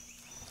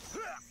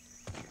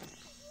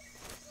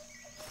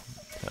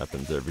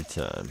 Happens every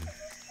time.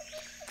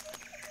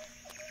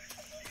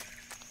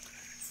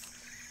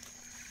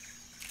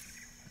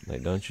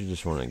 Like, don't you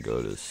just want to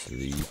go to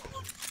sleep?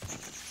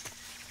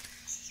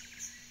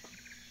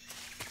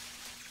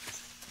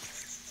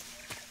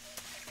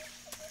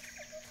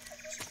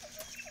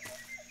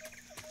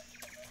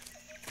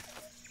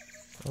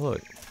 Oh,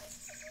 look.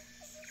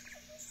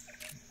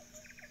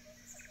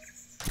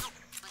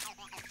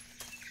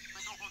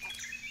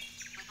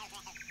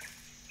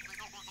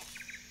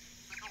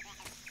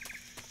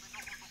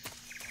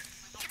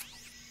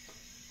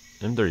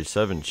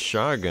 M37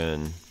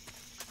 shotgun.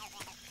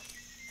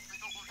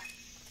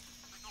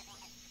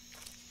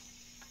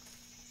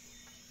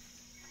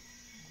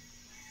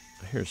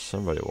 I hear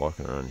somebody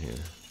walking around here.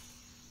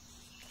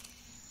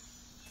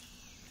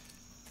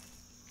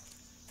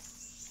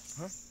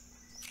 Huh?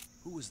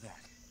 Who was that?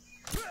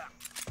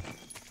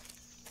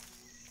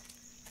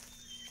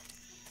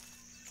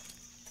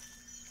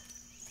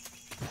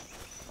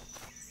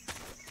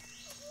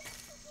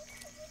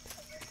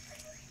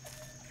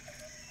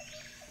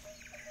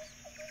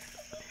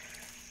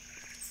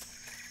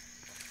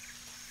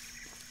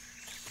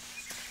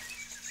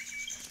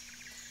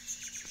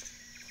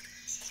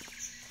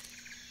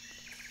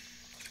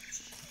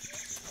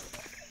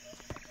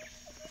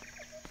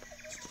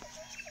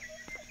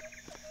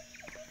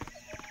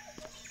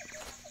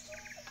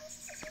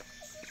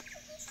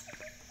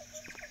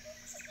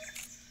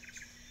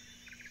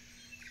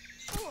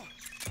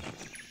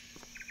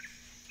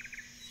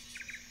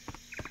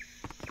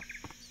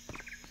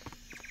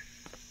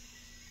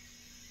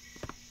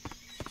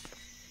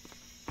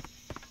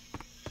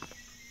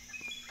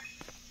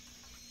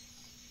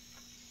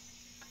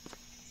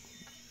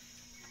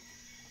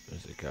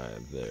 the guy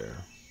up there.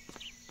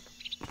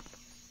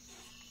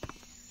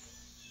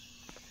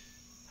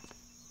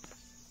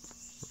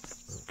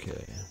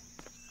 Okay.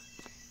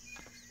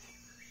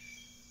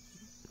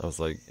 I was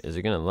like, is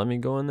it gonna let me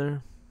go in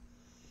there?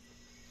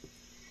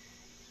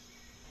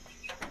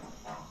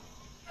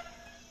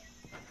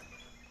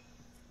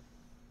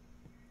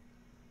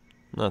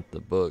 Not the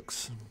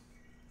books.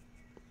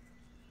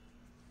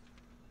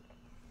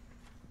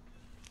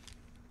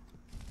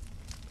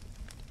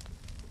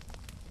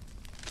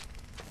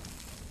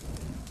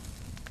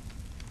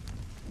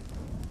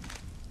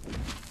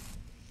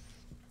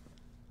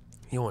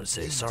 You want to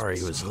say sorry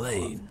he was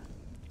late.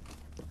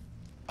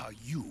 Are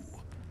you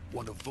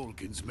one of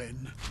Volgin's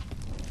men?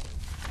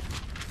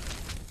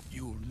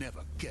 You'll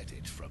never get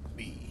it from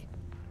me.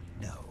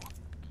 No.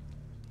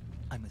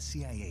 I'm a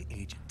CIA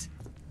agent.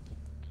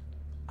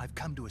 I've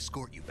come to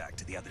escort you back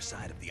to the other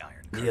side of the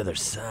Iron Curtain. The other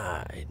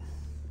side.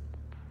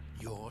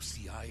 You're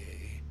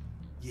CIA?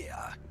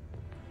 Yeah.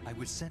 I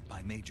was sent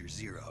by Major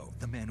Zero,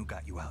 the man who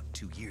got you out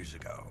 2 years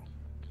ago.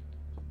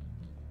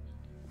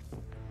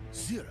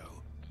 Zero?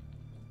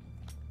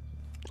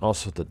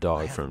 Also the I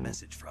dog have a from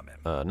message from him.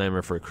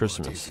 Nightmare Before What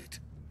Christmas. is it?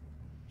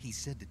 He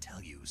said to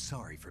tell you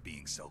sorry for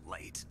being so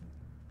late.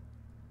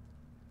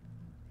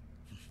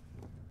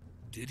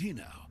 Did he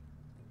now?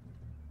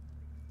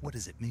 What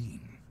does it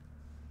mean?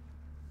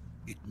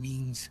 It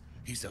means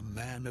he's a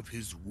man of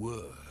his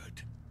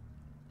word.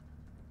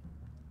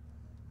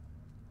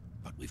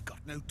 But we've got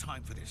no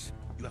time for this.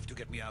 You have to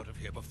get me out of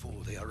here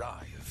before they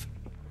arrive.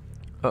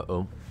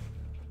 Uh-oh.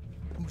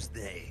 Who's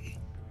they?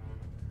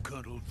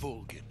 Colonel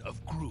Volgin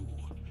of Gru.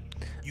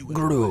 You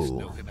Gru. must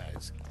know him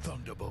as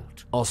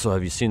Thunderbolt. Also,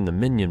 have you seen the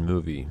Minion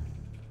movie?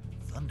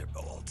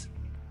 Thunderbolt?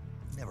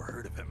 Never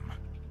heard of him.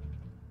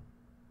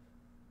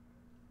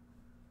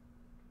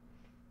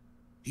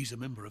 He's a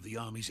member of the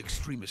Army's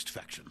extremist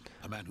faction,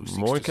 a man who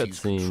More seeks to seize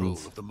control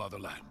cutscenes. of the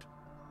motherland.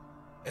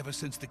 Ever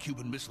since the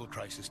Cuban Missile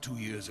Crisis 2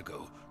 years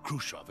ago,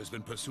 Khrushchev has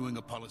been pursuing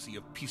a policy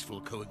of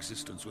peaceful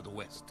coexistence with the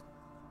West.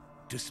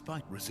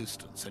 Despite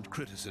resistance and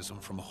criticism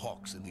from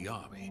hawks in the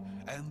army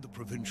and the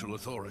provincial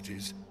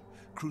authorities,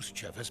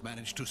 Khrushchev has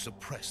managed to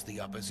suppress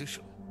the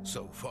opposition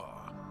so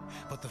far.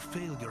 But the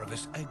failure of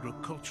his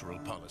agricultural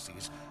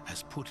policies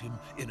has put him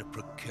in a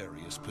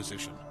precarious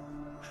position.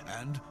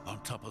 And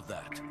on top of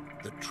that,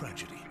 the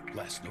tragedy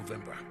last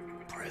November.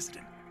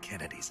 President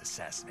Kennedy's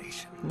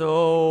assassination.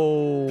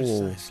 No.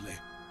 Precisely.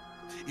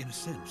 In a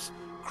sense,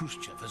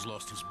 Khrushchev has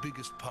lost his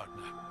biggest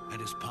partner, and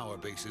his power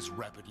base is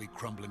rapidly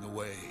crumbling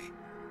away.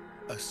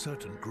 A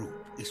certain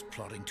group is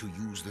plotting to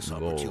use this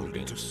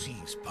opportunity to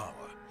seize power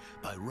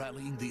by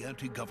rallying the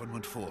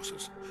anti-government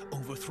forces,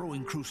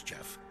 overthrowing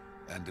Khrushchev,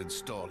 and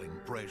installing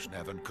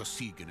Brezhnev and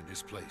Kosygin in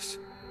his place.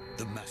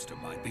 The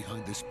mastermind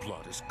behind this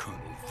plot is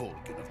Colonel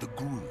Volgin of the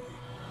Gru.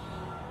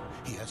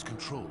 He has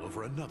control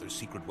over another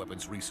secret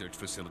weapons research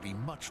facility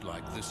much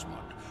like this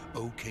one,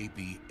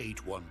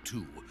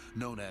 OKB-812,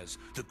 known as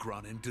the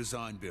Granin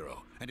Design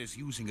Bureau, and is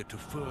using it to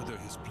further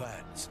his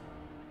plans.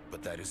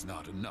 But that is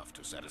not enough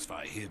to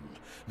satisfy him.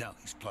 Now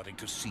he's plotting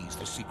to seize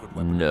the secret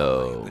weapon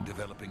I've been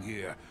developing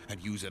here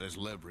and use it as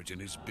leverage in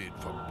his bid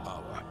for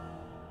power.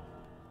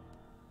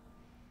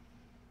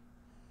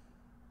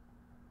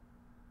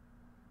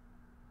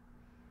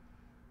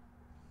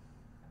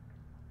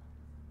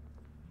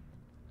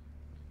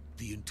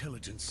 The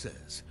intelligence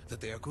says that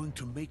they are going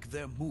to make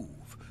their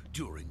move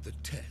during the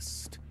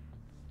test.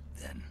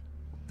 Then,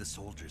 the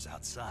soldiers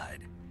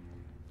outside.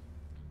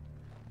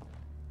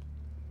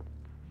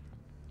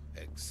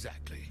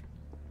 Exactly.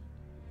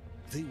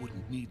 They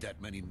wouldn't need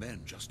that many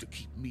men just to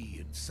keep me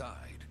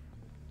inside.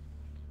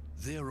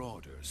 Their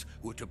orders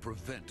were to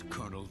prevent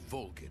Colonel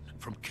Volgin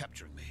from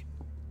capturing me.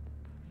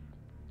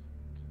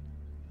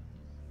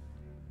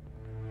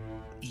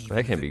 Even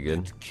That can't if be it good.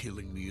 meant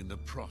killing me in the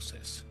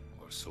process,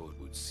 or so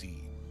it would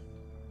seem.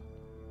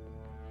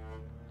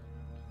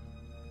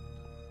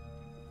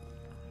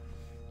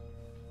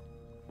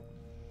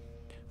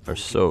 Or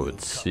so will it come.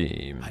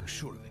 seemed. I'm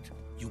sure of it.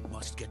 You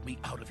must get me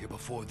out of here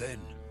before then.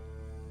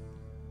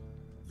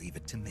 Leave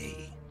it to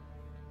me.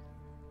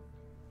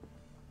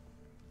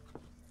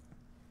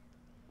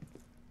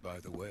 By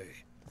the way,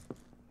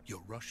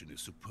 your Russian is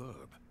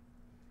superb.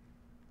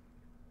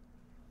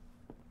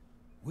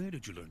 Where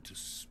did you learn to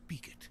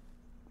speak it?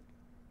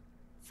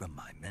 From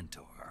my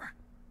mentor.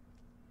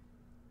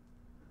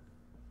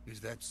 Is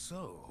that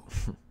so?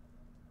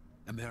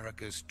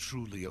 America's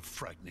truly a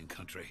frightening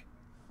country.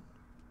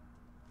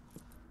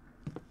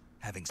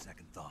 Having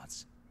second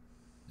thoughts.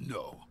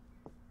 No.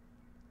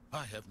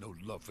 I have no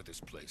love for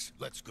this place.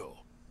 Let's go.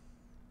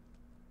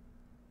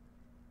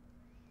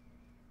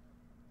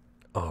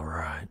 All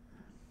right.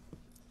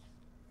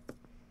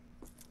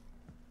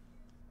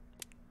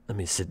 Let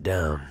me sit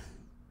down.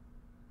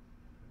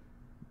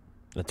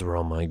 That's where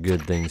all my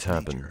good things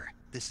happen. Major,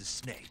 this is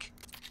Snake.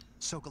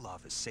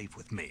 Sokolov is safe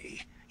with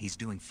me. He's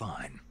doing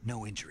fine.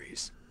 No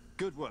injuries.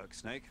 Good work,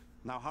 Snake.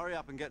 Now hurry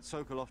up and get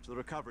Sokolov to the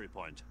recovery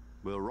point.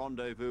 We'll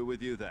rendezvous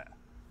with you there.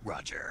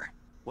 Roger.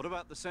 What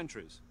about the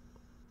sentries?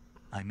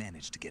 I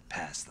managed to get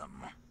past them.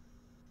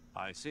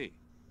 I see.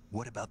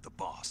 What about the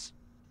boss?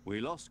 We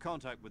lost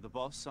contact with the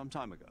boss some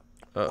time ago.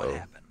 What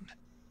happened?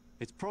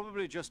 It's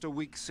probably just a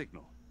weak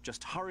signal.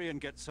 Just hurry and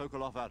get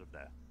Sokolov out of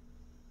there.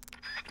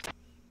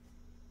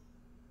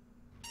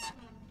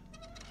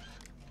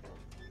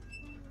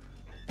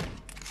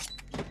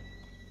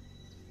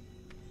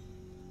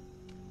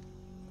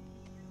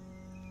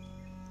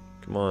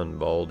 Come on,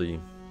 Baldy.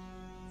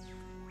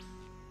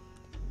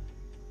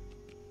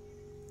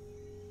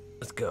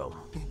 Let's go.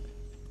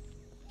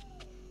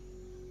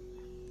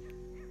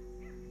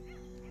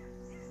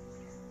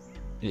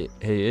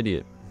 Hey,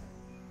 idiot.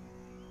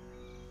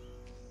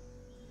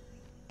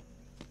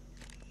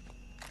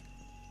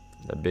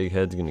 That big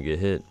head's gonna get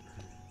hit.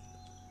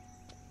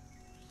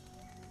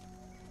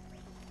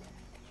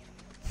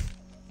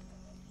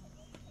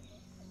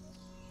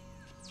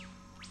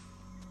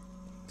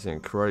 He's gonna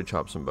karate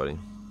chop somebody.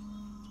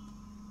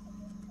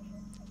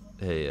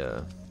 Hey,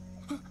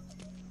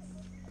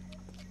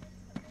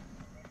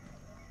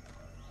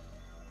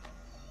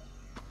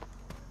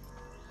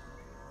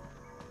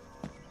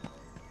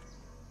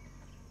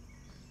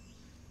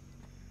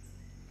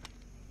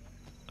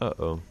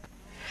 uh-oh.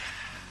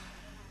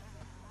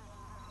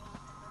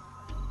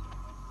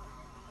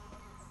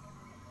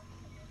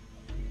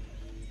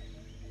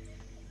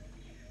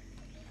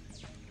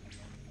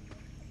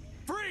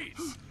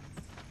 Freeze!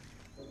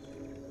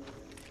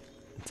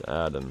 It's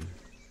Adam.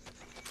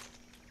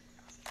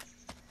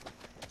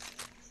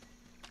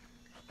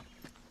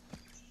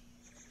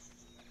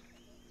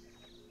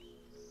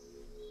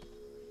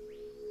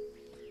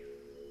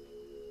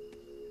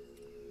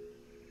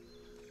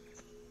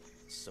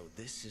 So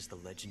this is the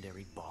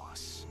legendary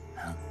boss.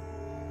 Huh?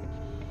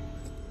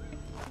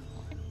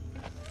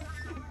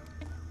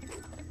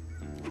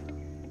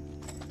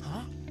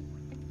 Huh?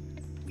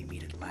 We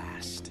meet at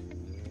last.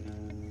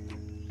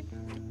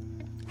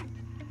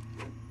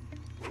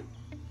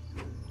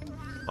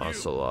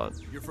 Ocelot.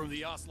 You're from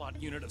the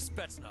Ocelot unit of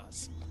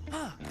Spetsnaz.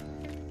 Huh.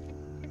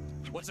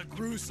 What's a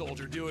GRU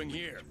soldier doing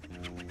here?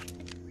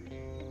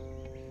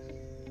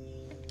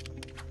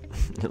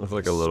 It looks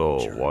like a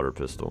little water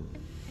pistol.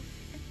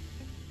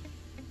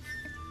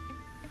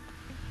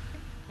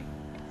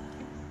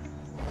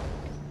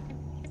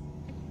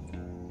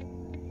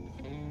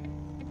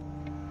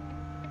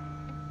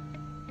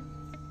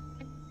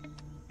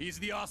 He's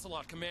the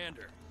Ocelot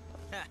commander.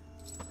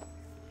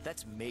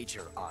 That's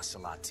Major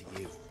Ocelot to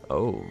you.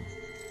 Oh.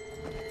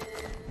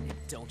 And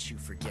don't you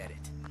forget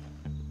it.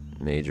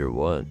 Major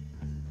what?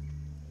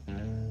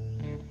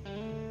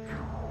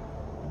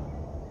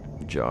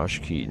 Josh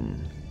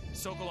Keaton.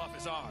 Sokolov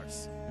is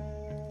ours.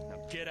 Now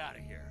get out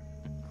of here.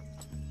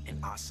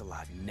 And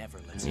Ocelot never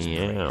lets his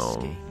prey Meow.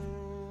 escape.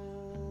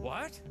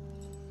 What?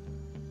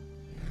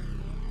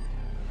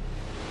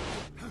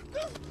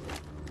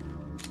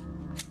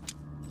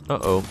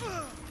 Uh-oh.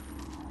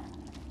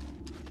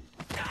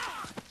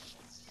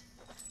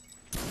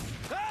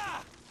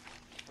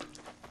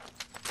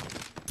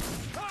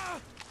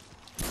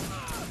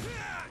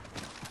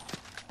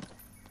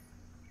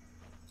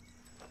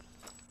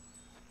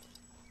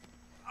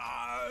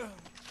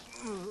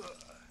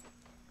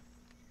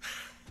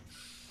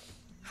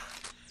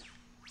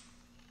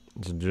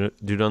 There's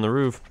a dude on the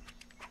roof.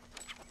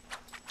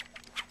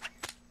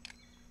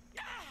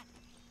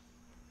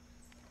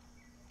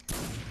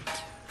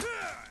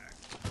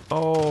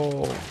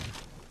 Oh.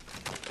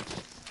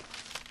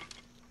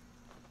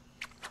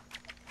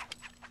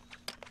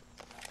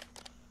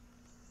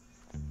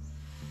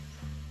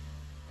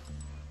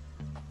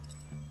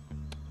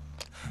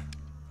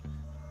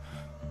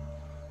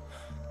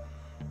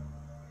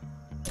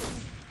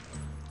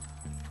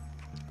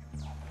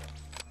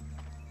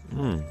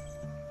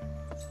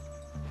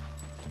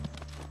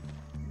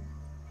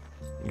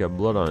 He got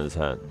blood on his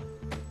hat.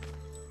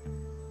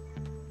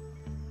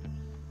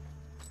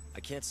 I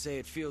can't say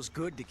it feels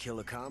good to kill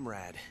a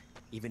comrade,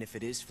 even if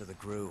it is for the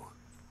GRU.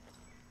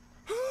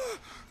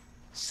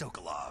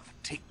 Sokolov,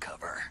 take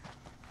cover.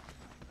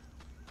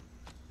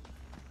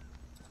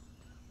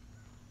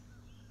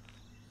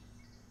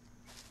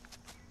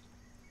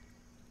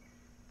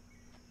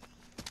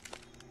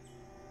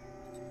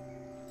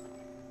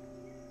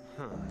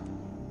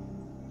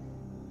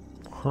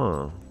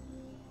 Huh.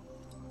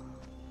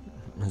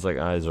 His like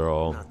eyes are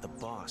all. Not the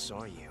boss,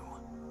 are you?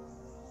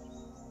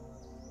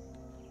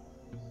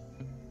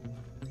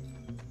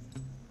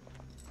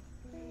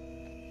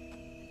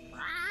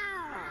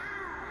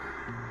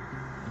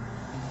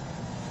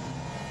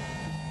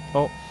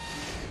 Oh.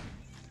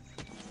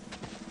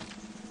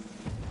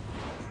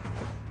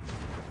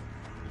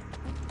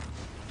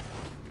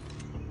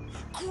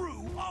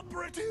 GRU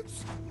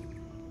operatives!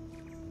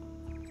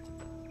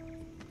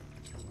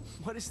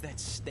 What is that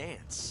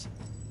stance?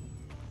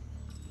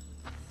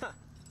 Huh.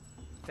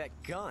 That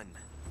gun.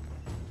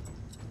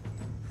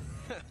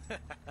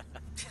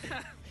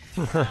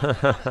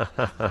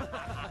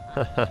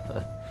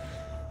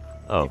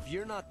 Oh. If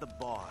you're not the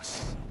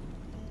boss,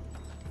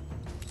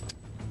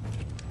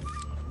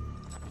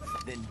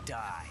 then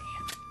die.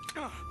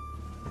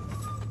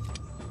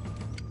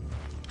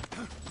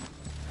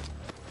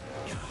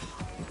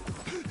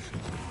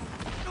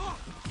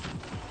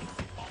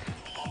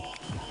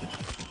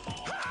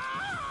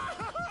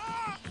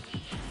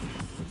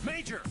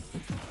 Major!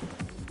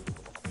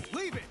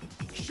 Leave it!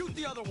 Shoot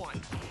the other one!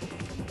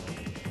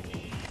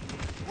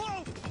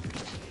 Whoa!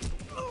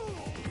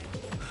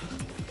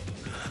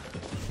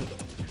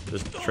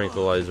 Just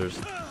tranquilizers.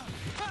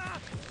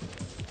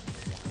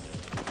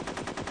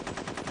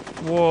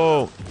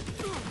 Whoa!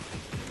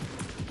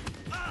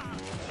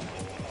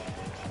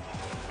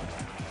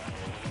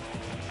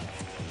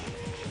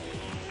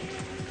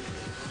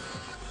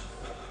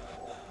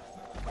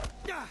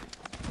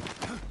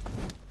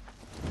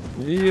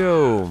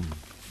 Yo!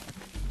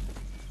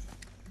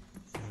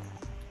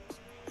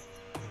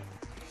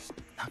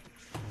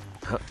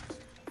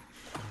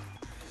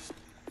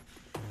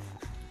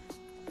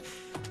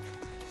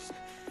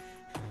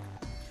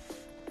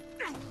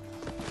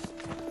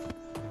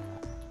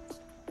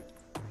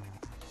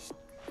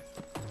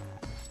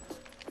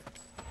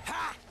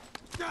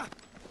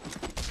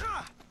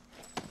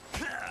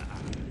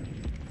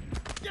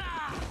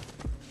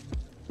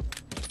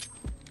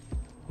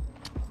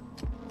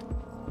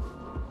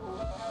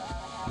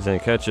 He's gonna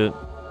catch it.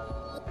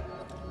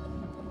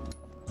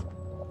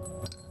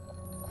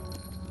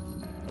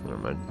 Never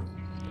mind.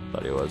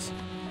 Thought he was.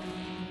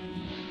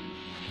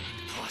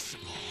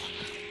 Impossible.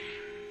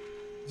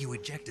 You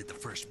ejected the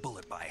first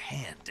bullet by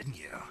hand, didn't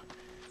you?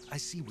 I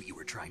see what you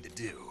were trying to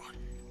do,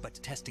 but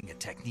testing a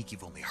technique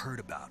you've only heard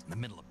about in the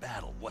middle of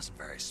battle wasn't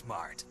very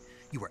smart.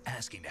 You were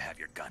asking to have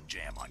your gun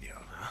jam on you.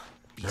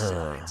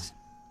 Besides,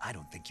 I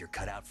don't think you're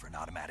cut out for an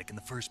automatic in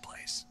the first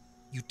place.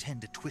 You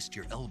tend to twist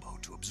your elbow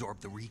to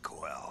absorb the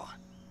recoil.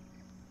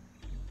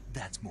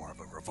 That's more of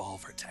a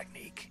revolver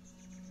technique.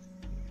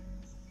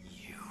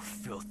 You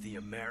filthy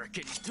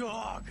American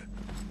dog!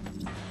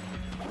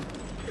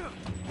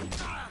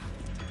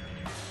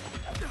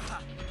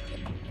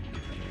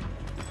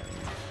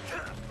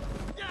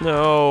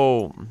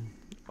 No!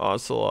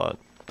 Ocelot.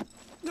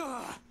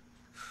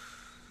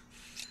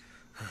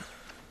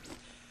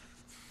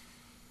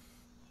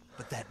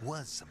 But that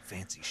was some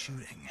fancy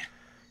shooting.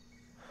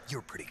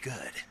 You're pretty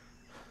good.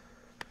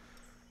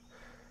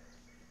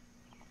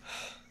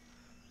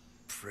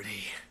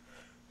 Pretty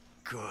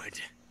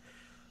good.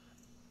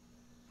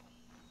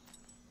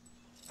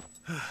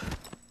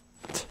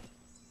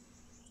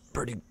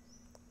 Pretty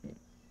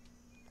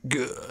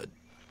good.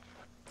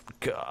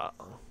 God.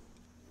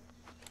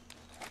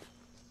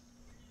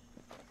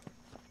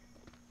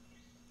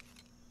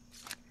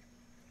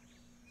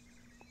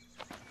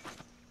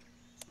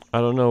 I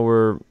don't know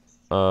where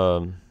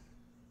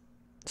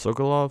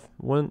Sokolov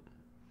went.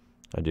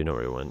 I do know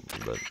where he went,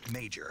 but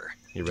Major,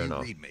 he ran do you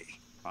off. read me?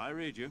 I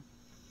read you.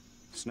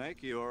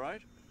 Snake, you all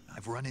right?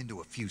 I've run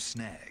into a few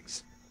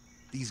snags.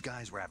 These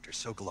guys were after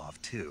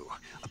Sokolov too.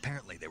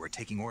 Apparently they were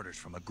taking orders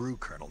from a GRU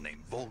colonel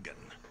named Volgan.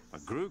 A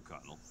GRU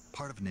colonel?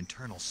 Part of an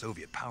internal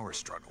Soviet power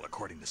struggle,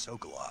 according to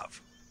Sokolov.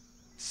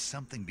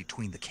 Something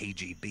between the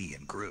KGB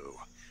and GRU.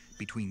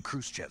 Between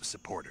Khrushchev's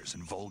supporters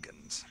and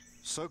Volgan's.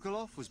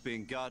 Sokolov was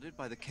being guarded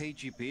by the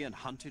KGB and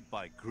hunted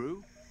by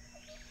GRU?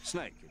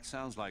 Snake, it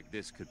sounds like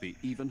this could be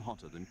even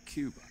hotter than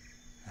Cuba.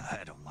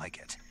 I don't like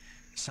it.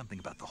 Something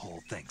about the whole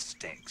thing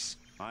stinks.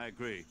 I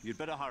agree. You'd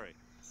better hurry.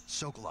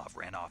 Sokolov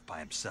ran off by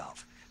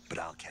himself, but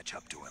I'll catch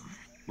up to him.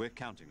 We're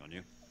counting on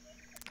you.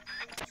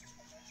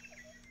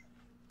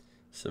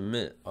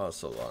 Submit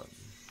Ocelot.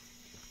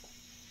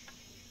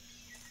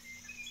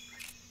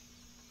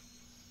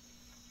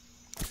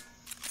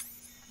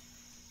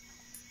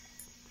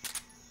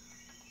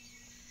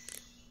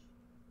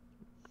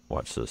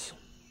 Watch this.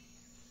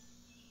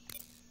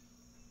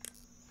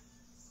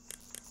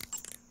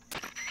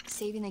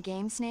 Saving the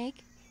game,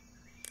 Snake?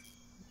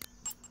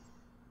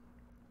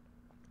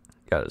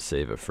 Gotta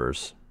save it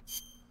first.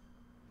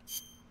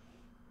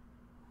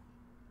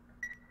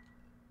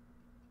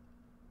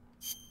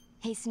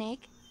 Hey,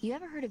 Snake, you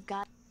ever heard of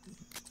God?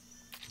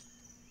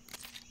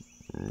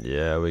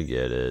 Yeah, we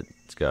get it.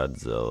 It's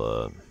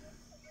Godzilla.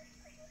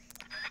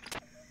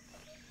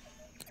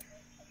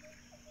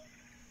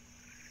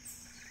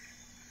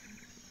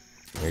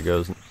 There it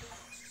goes.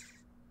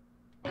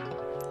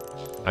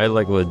 I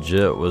like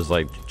legit was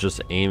like just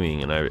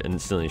aiming and I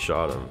instantly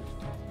shot him.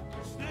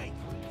 Snake,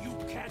 you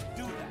can't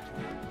do that.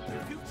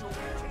 The future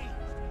will change.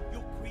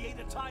 You'll create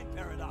a time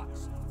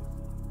paradox.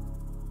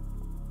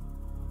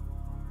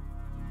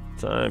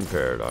 Time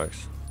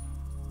paradox.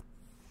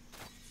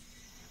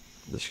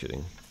 Just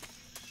kidding.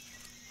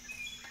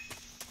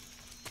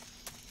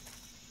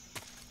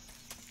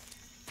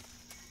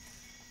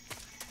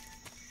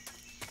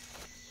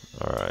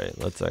 Alright,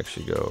 let's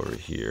actually go over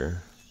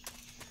here.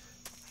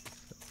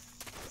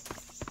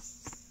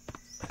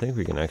 I think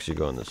we can actually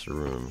go in this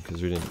room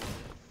because we didn't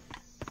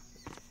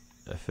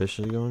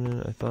officially go in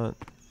it, I thought.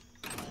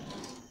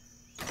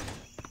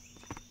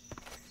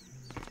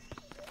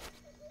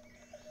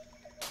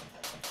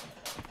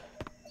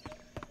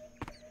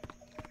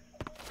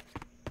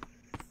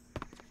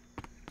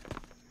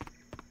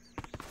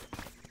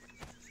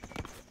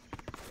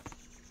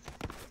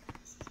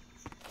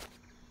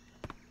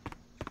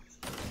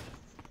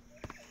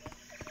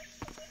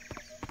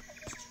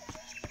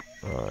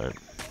 Alright.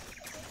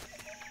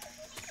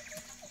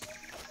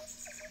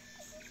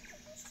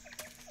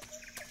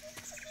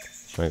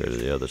 trying to go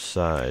to the other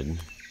side.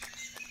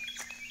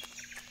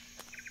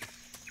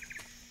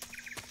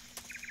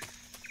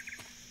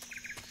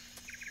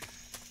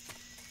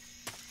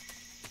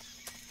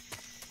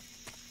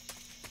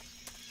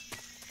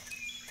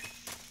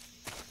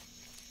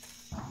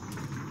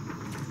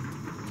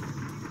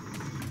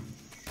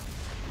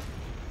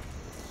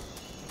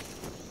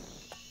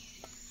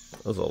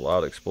 That was a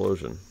loud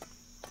explosion.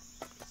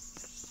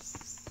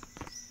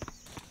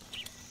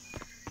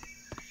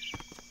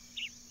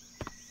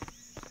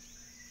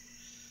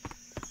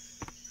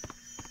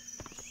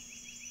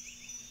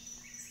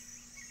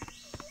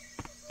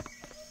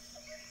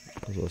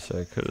 As I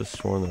say, I could have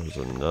sworn there was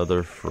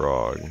another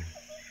frog. I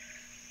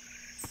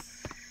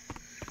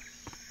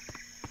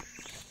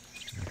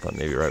thought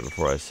maybe right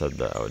before I said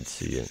that I would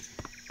see it.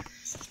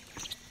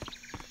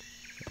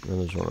 And then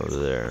there's one over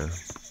there.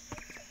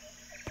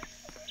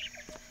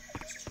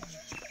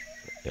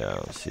 Yeah, I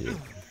don't see it.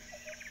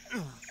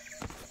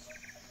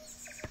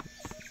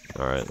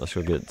 Alright, let's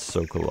go get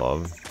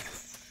Sokolov.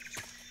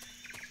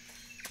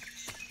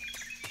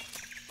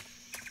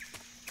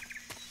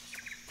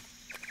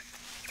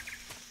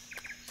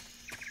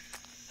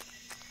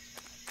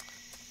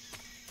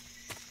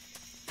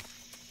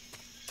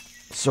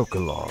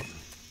 Sokolov.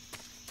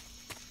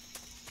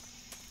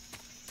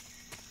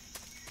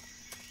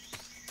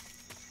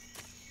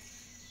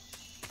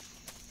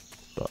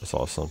 Thought I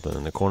saw something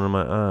in the corner of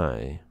my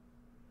eye.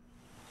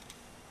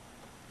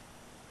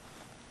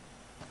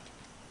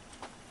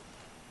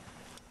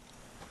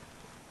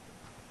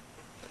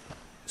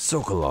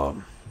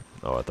 Sokolov.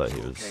 Oh, I thought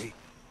he was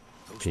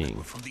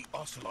peeing. From the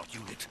Ocelot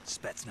unit.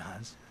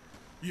 Spetsnaz?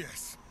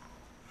 Yes.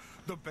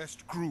 The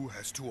best crew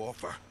has to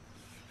offer.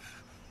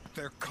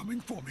 They're coming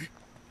for me.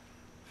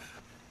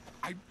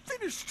 I'm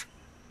finished.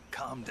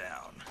 Calm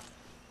down.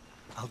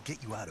 I'll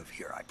get you out of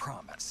here, I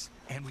promise.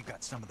 And we've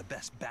got some of the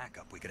best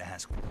backup we could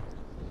ask for.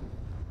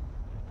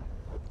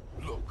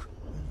 Look.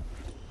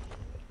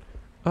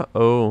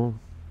 Uh-oh.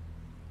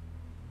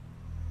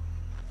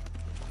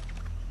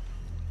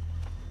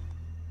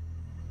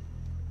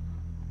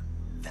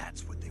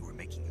 That's what they were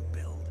making you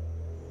build?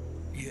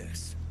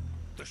 Yes.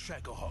 The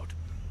Shagohod.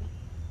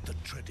 The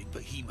treading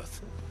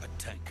behemoth. A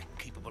tank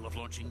capable of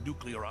launching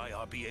nuclear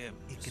IRBMs.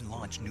 It can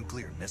launch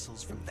nuclear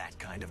missiles from that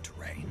kind of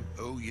terrain?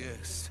 Oh,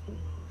 yes.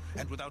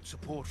 And without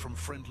support from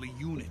friendly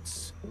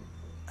units.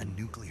 A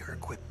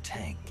nuclear-equipped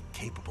tank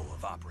capable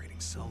of operating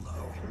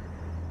solo.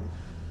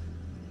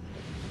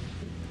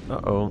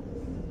 Uh-oh.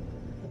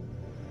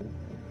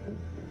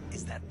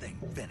 Is that thing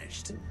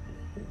finished?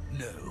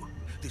 No.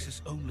 This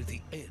is only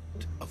the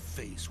end of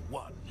Phase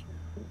 1.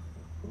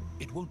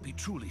 It won't be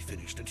truly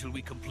finished until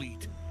we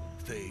complete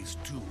Phase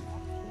 2.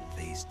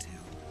 Phase 2?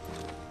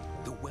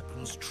 The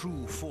weapon's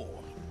true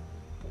form.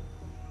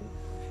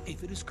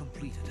 If it is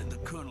completed and the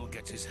Colonel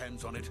gets his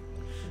hands on it,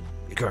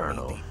 it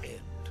will be the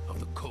end of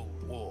the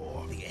Cold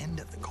War. The end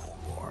of the Cold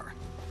War?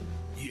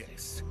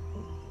 Yes.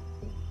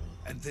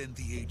 And then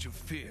the Age of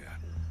Fear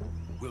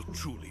will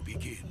truly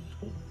begin.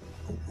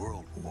 A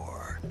world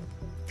war?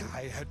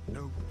 I had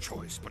no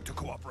choice but to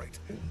cooperate.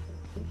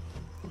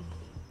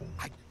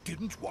 I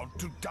didn't want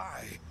to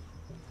die.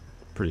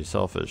 Pretty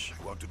selfish.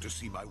 I wanted to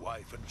see my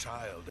wife and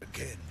child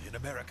again in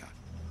America.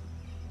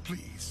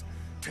 Please,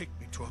 take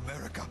me to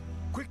America,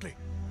 quickly.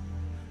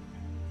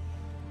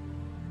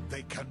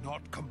 They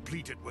cannot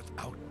complete it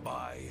without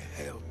my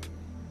help.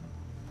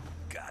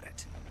 Got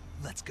it.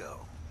 Let's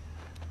go.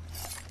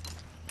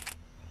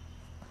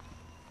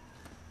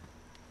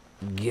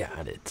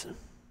 Got it.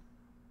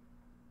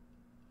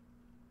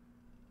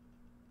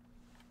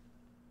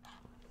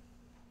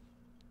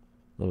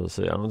 I will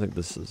say, I don't think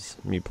this is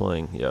me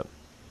playing. Yep.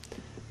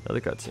 Another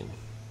cutscene.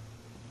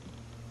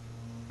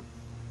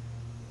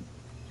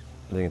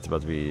 I think it's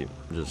about to be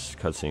just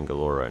cutscene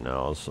galore right now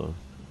also.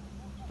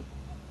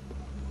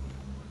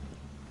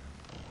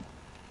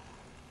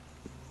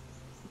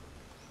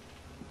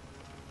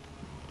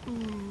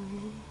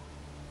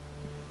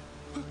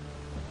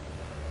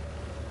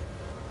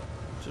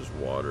 Just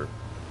water.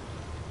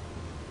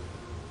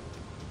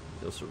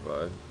 He'll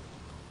survive.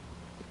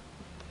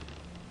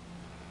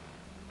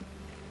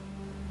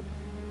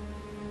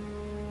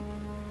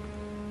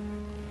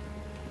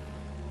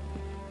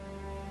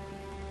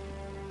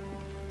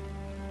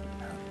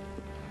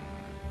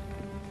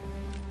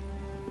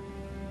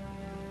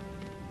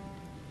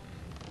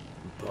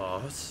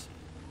 Boss.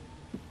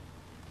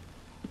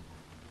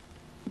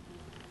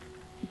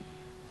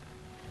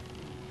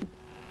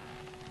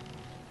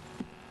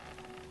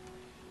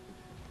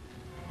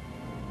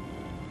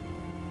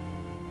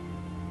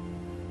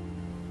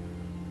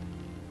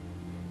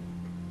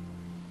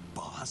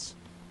 Boss?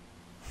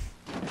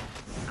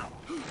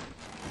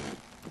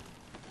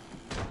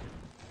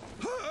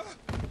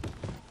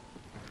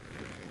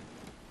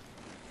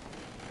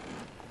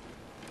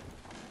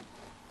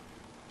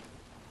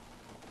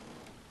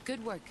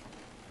 Good work,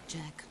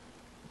 Jack.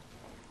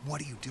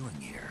 What are you doing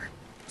here?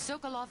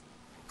 Sokolov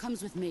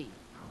comes with me.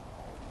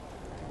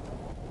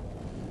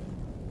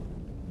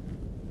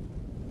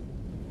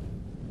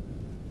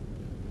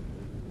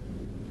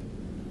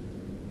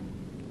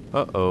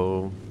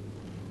 Uh-oh.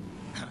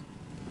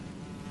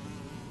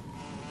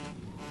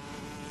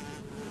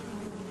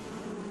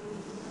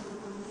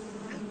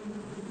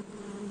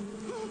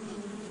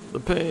 The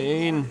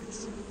pain.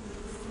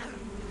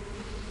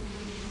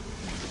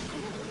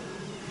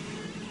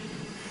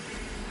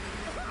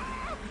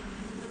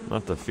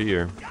 Not the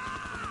fear.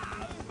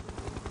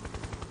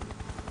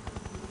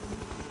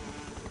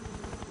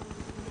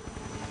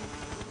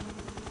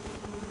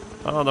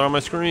 Oh, they're on my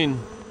screen.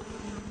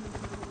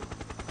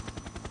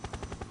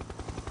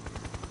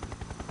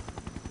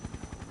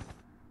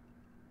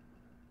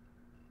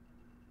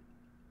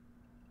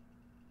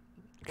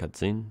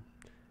 Cutscene.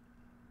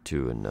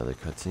 To another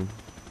cutscene.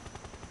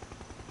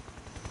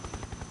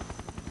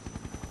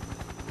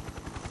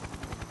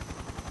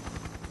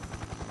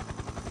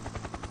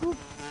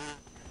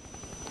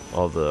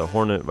 All the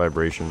hornet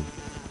vibration.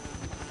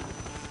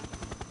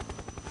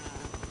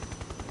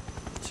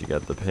 So you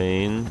got the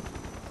pain.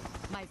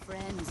 My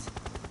friends,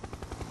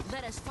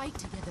 let us fight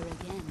together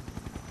again.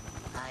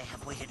 I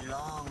have waited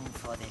long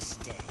for this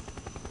day.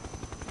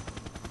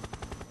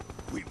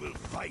 We will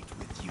fight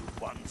with you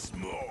once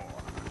more.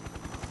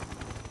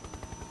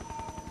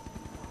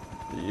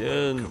 The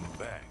end. Come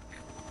back,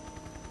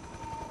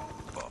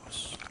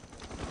 boss.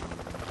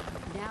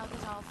 Now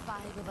that all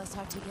 5 of us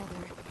are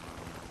together,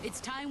 it's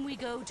time we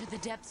go to the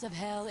depths of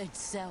hell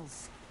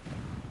itself.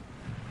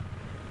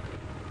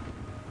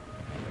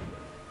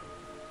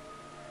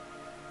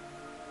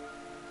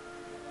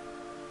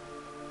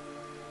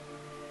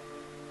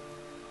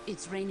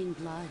 It's raining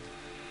blood.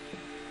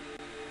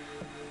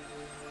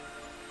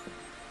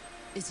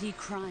 Is he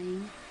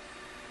crying?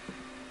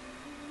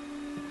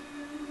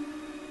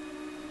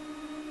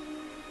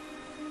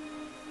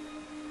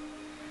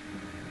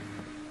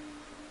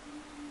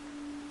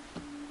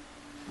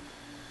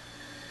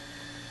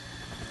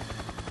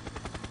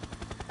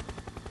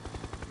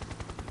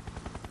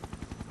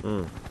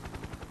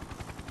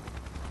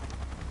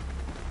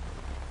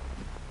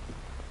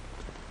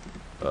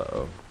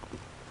 Uh-oh.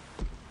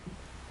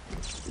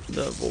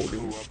 That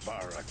volume.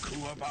 Kuwabara,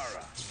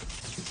 Kuwabara.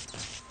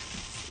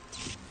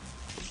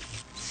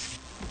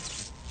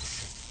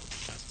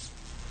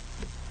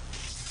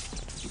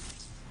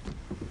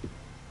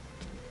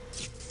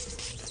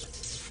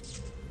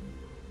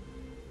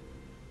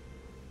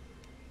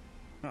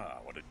 Ah,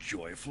 what a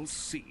joyful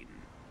scene.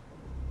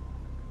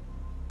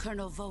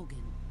 Colonel Vogan.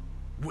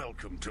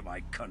 Welcome to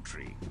my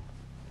country.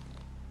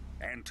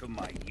 And to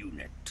my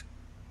unit.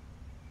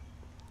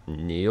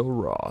 Neil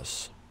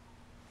Ross.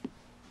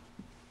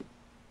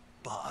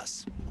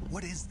 Boss,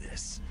 what is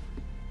this?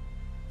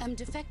 I'm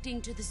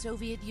defecting to the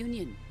Soviet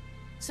Union.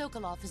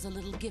 Sokolov is a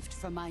little gift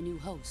from my new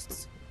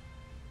hosts.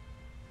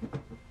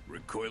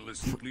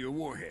 Recoilless nuclear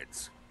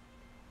warheads.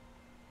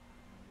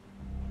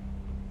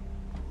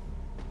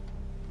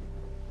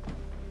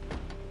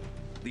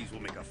 These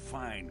will make a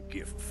fine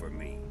gift for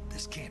me.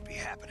 This can't be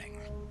happening.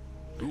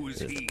 Who is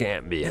This he?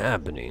 can't be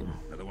happening.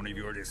 Another one of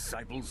your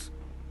disciples?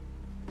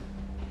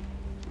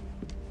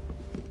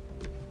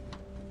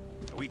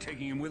 Are we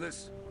taking him with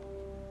us?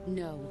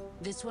 No,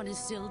 this one is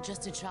still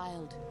just a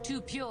child.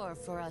 Too pure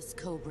for us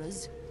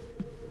Cobras.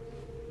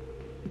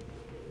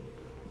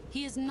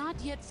 He has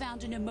not yet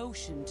found an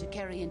emotion to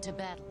carry into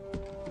battle.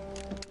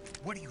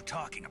 What are you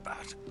talking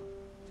about?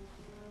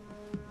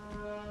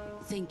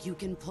 Think you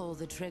can pull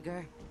the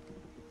trigger?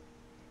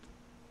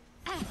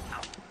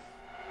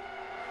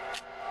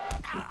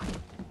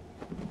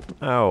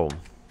 Ow.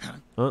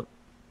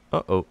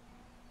 Uh-oh.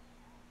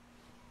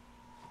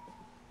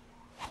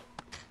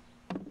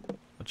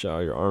 Watch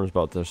out, your arm's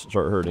about to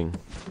start hurting.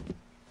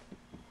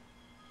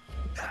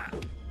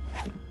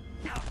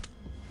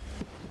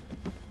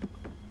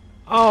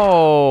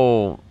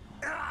 Oh!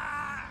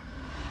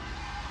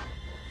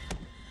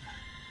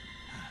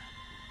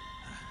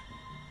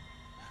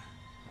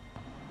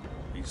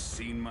 He's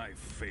seen my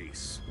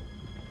face.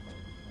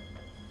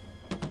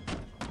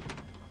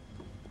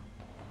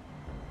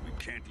 We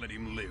can't let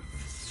him live.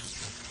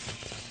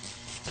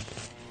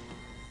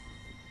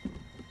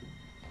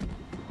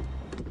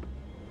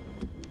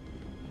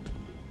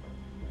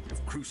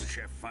 If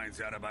Khrushchev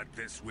finds out about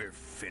this, we're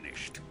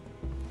finished.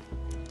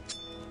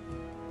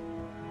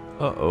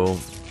 Uh-oh.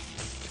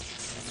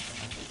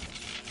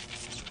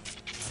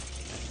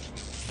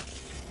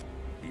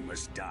 He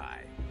must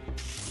die.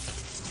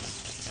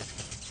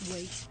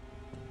 Wait.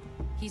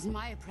 He's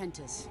my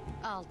apprentice.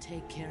 I'll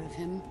take care of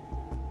him.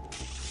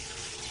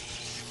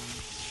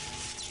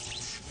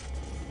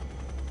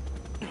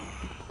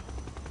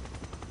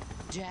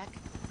 Jack,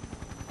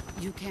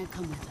 you can't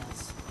come with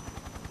us.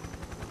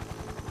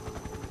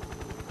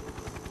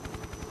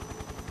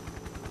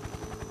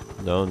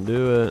 Don't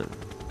do it.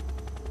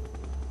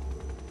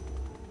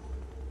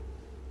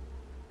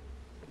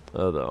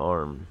 Oh, the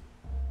arm.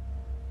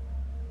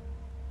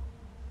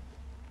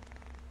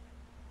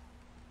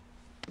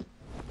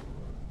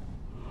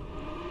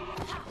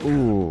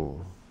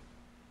 Ooh.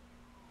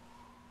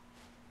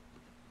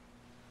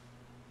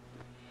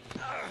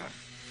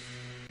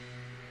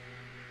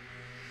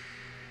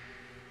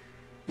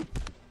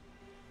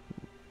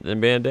 The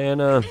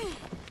bandana.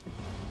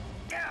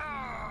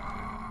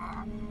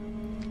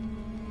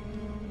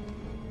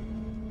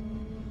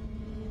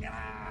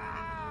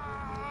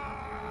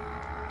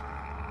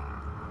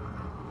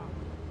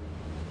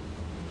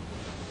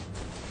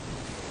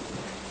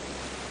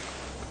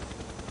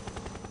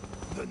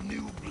 The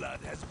new blood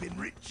has been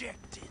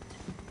rejected.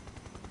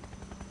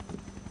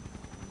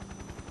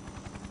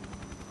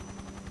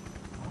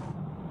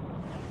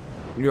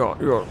 Yeah.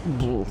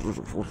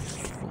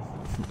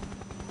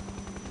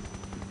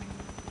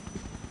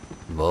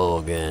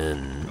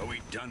 Morgan. Are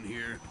we done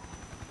here?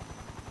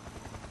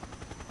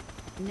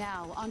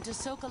 Now, on to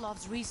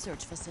Sokolov's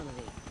research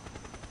facility.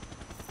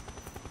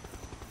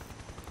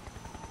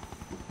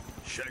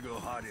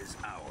 Shagohod is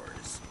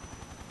ours.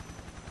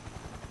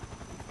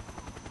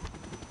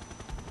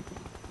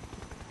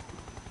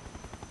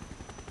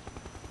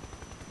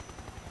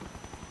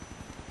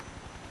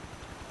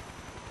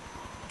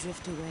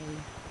 Drift away.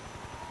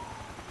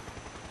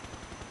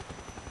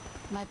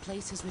 My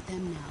place is with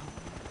them now.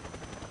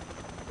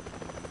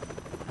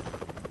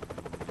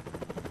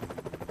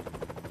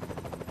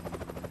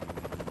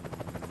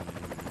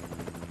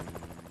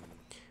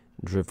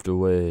 Drift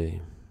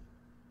away.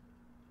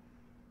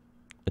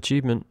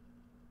 Achievement.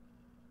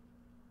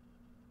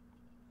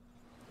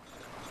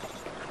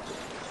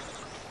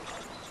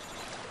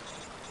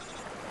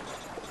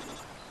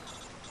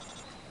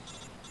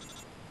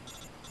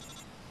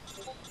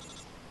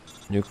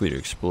 Nuclear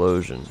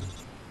explosion.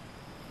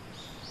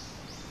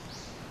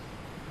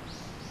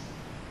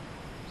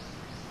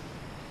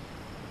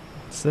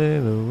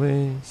 Sail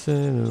away,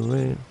 sail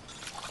away.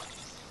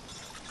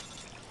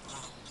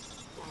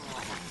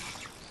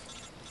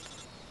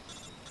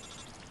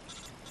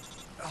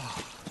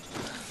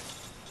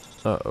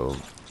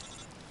 Uh-oh.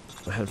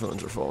 My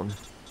headphones are falling.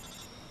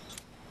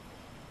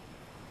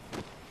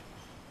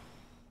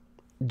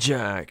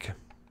 Jack.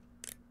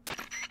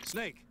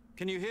 Snake,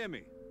 can you hear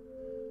me?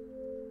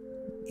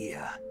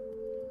 Yeah.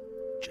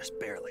 Just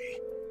barely.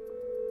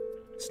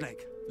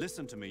 Snake,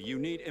 listen to me. You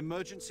need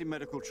emergency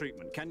medical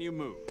treatment. Can you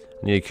move?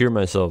 I need to cure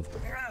myself.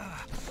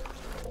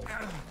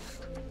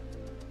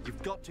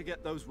 You've got to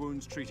get those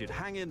wounds treated.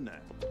 Hang in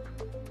there.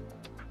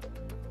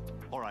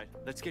 All right,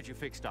 let's get you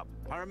fixed up.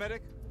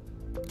 Paramedic?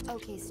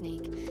 Okay,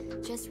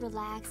 Snake. Just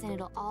relax and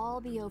it'll all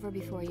be over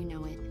before you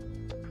know it.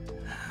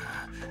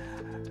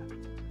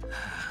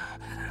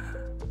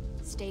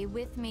 Stay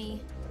with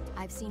me.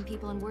 I've seen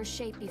people in worse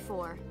shape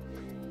before.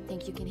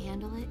 Think you can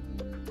handle it?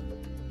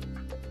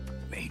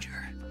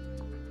 Major.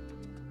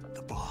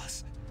 The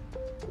boss.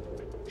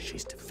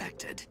 She's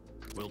defected.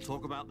 We'll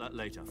talk about that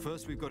later.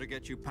 First, we've got to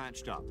get you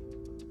patched up.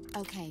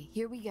 Okay,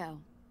 here we go.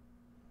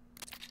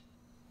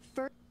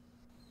 First,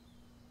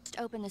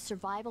 open the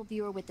survival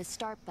viewer with the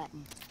start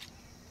button.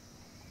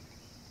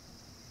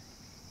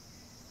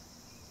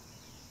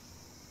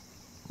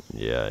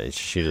 Yeah,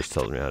 she just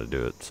tells me how to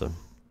do it, so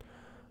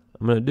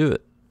I'm gonna do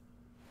it.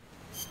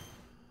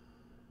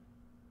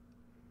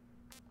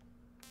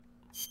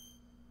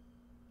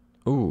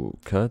 Ooh,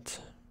 cut.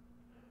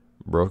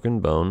 Broken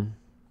bone.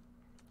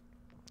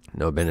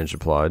 No bandage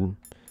applied.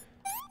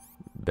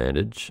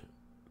 Bandage.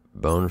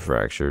 Bone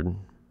fractured.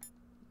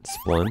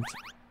 Splint.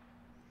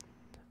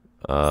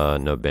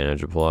 No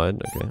bandage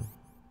applied. Okay.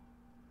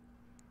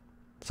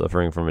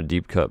 Suffering from a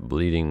deep cut,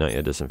 bleeding, not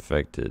yet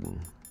disinfected.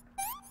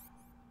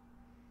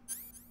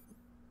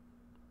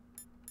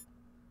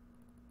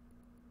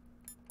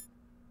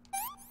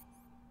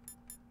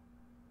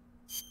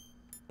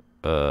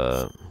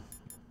 I'm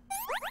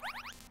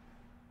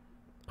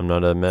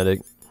not a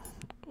medic.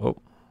 Oh.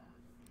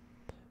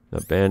 No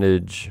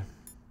bandage.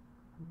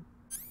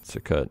 It's a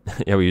cut.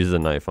 Yeah, we use the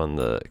knife on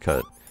the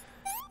cut.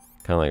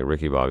 Kind of like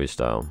Ricky Bobby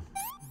style.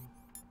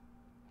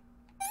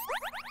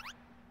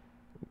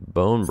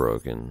 Bone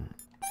broken.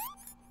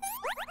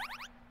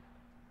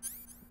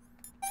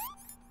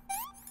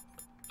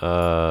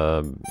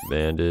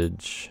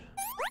 Bandage.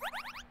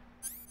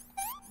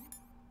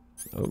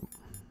 Oh.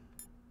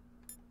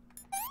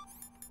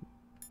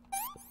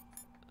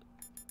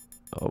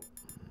 Oh.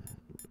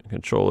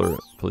 Controller,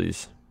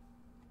 please.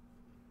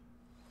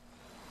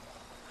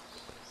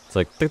 It's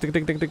like tick tick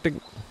tick tick tick tick.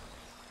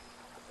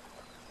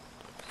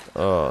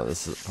 Oh,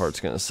 this part's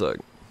gonna suck.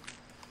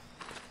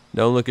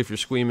 Don't look if you're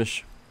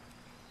squeamish.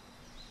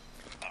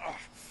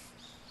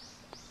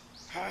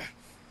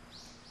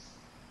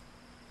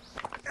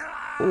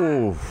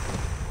 Oh.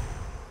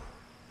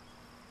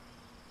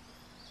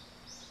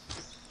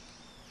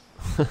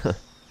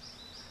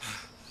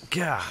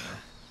 God.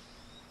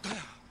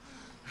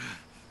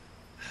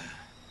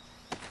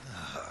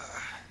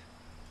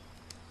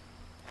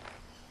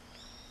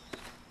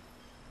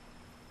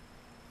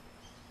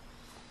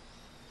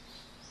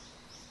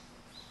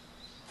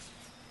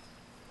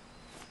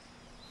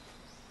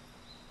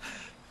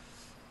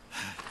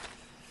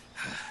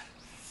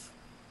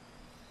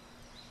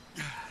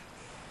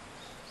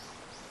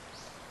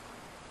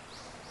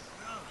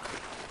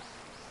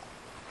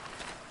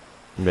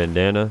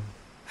 Bandana.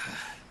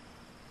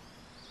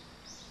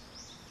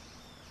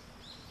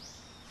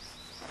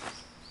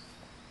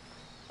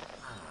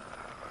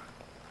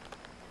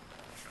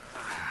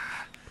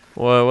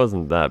 Well, it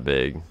wasn't that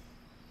big.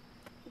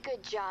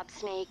 Good job,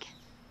 Snake.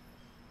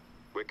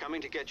 We're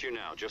coming to get you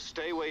now. Just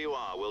stay where you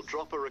are. We'll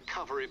drop a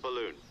recovery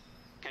balloon.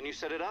 Can you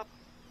set it up?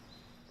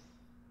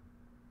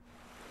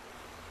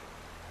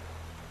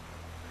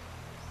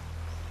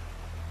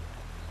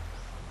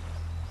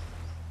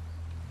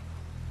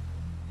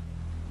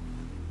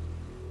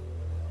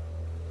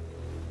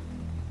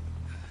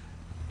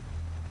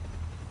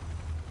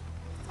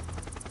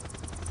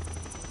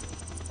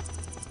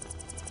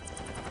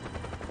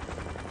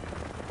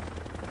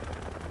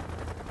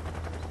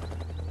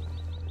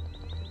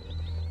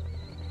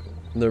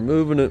 They're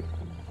moving it.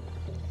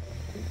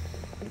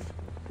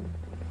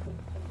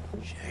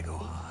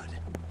 Shagohod.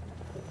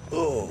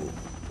 Oh.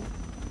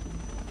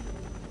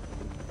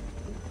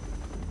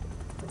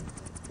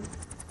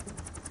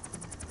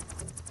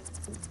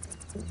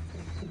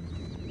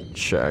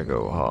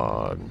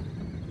 Shagohod.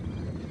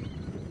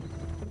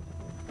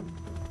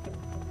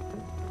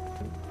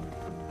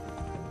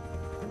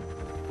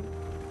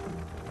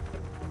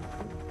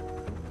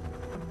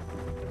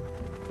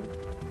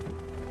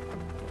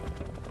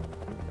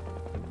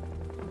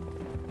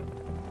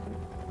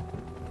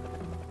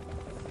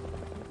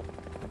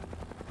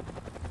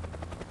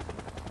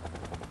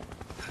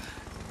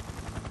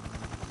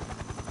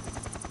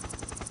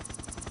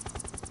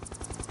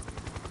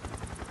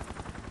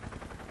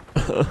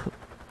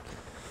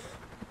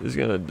 He's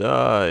gonna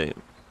die.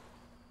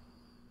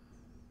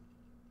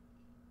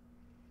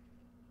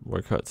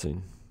 More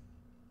cutscene.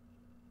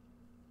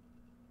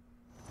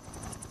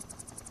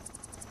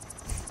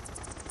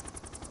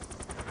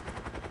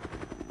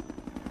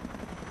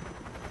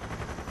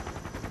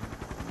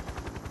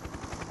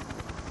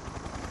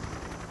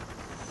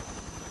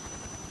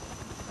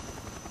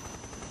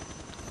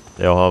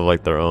 They all have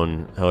like their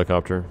own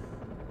helicopter.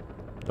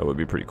 That would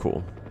be pretty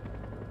cool.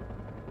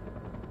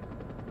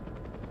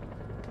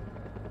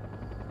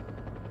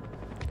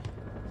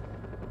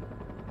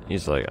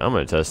 He's like, I'm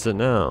gonna test it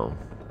now.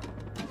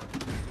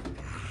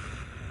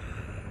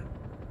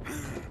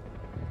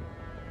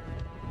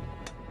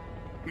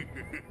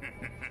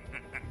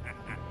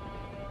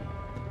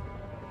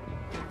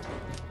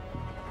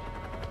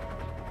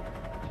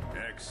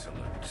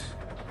 Excellent.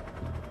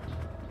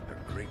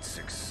 A great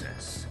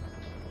success.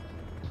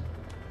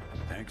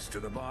 Thanks to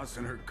the boss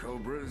and her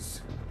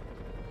cobras,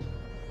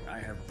 I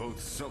have both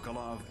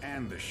Sokolov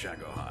and the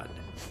Shagohod.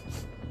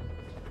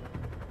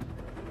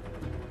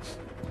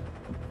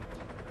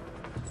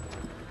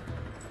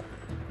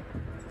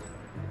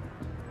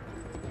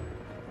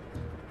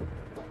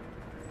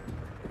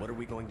 What are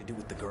we going to do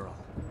with the girl?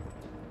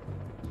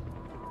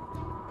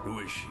 Who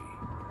is she?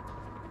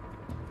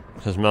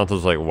 His mouth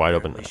was like wide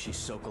open. Apparently she's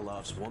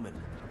Sokolov's woman.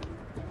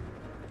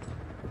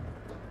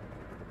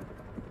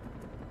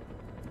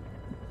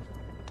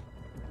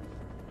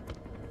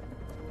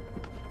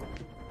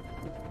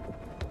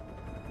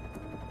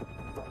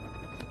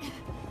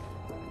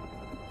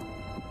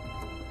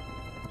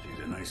 She's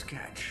a nice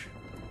catch.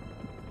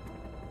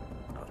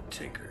 I'll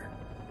take her.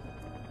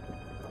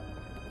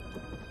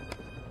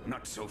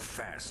 Not so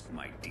fast,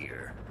 my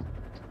dear.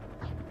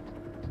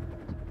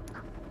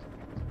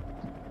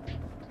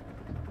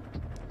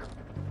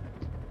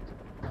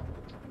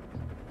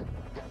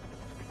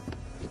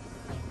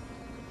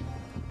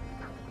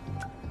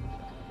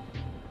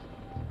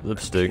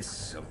 Lipstick.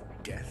 Kiss of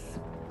death.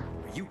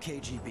 Are you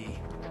KGB?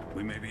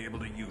 We may be able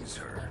to use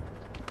her.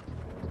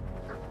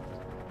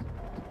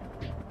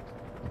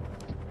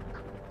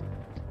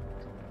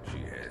 She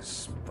has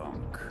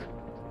spunk.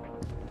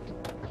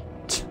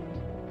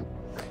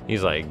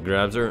 He's like,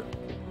 grabs her.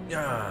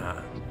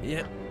 Yeah.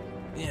 Yep.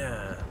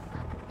 Yeah.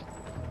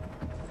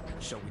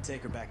 Shall we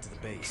take her back to the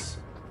base?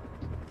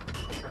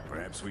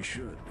 Perhaps we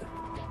should.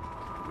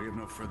 We have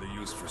no further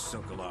use for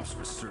Sokolov's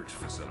research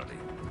facility.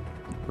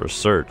 I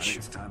Research. think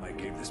it's time I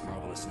gave this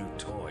marvelous new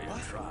toy a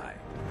try.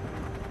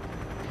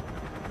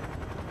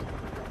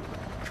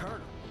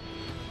 Colonel,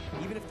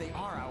 even if they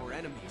are our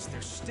enemies,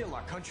 they're still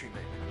our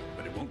countrymen.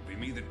 But it won't be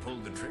me that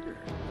pulled the trigger.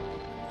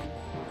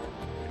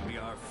 It'll be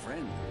our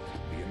friend,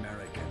 the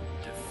American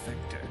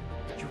defector.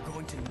 You're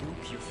going to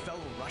nuke your fellow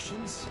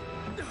Russians?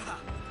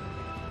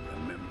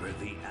 Remember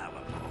the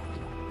Alamo.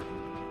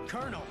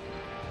 Colonel!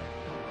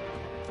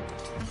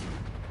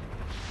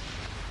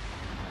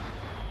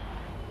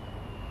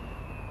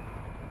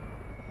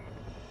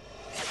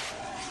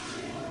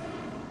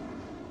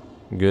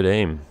 Good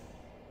aim.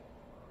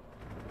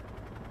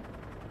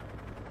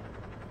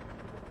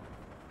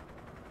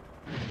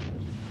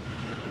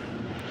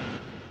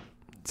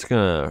 It's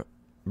gonna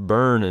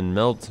burn and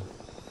melt.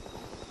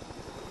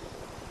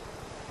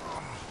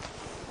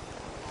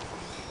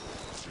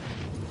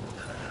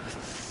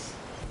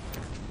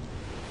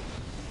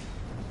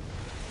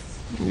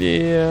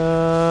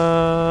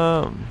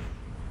 Yeah.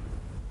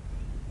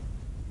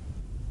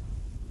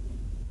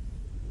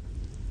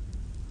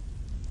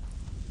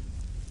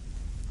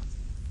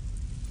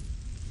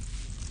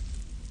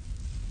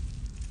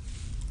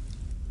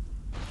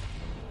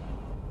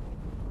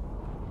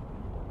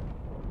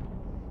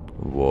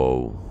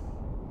 Whoa.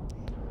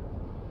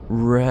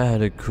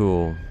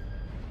 Radical.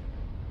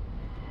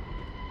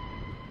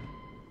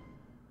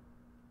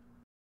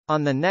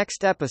 On the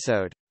next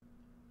episode.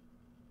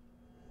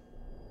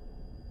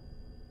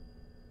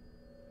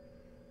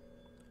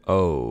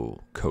 Oh,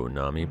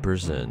 Konami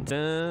presents.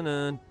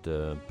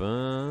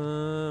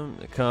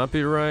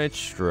 Copyright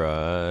strike.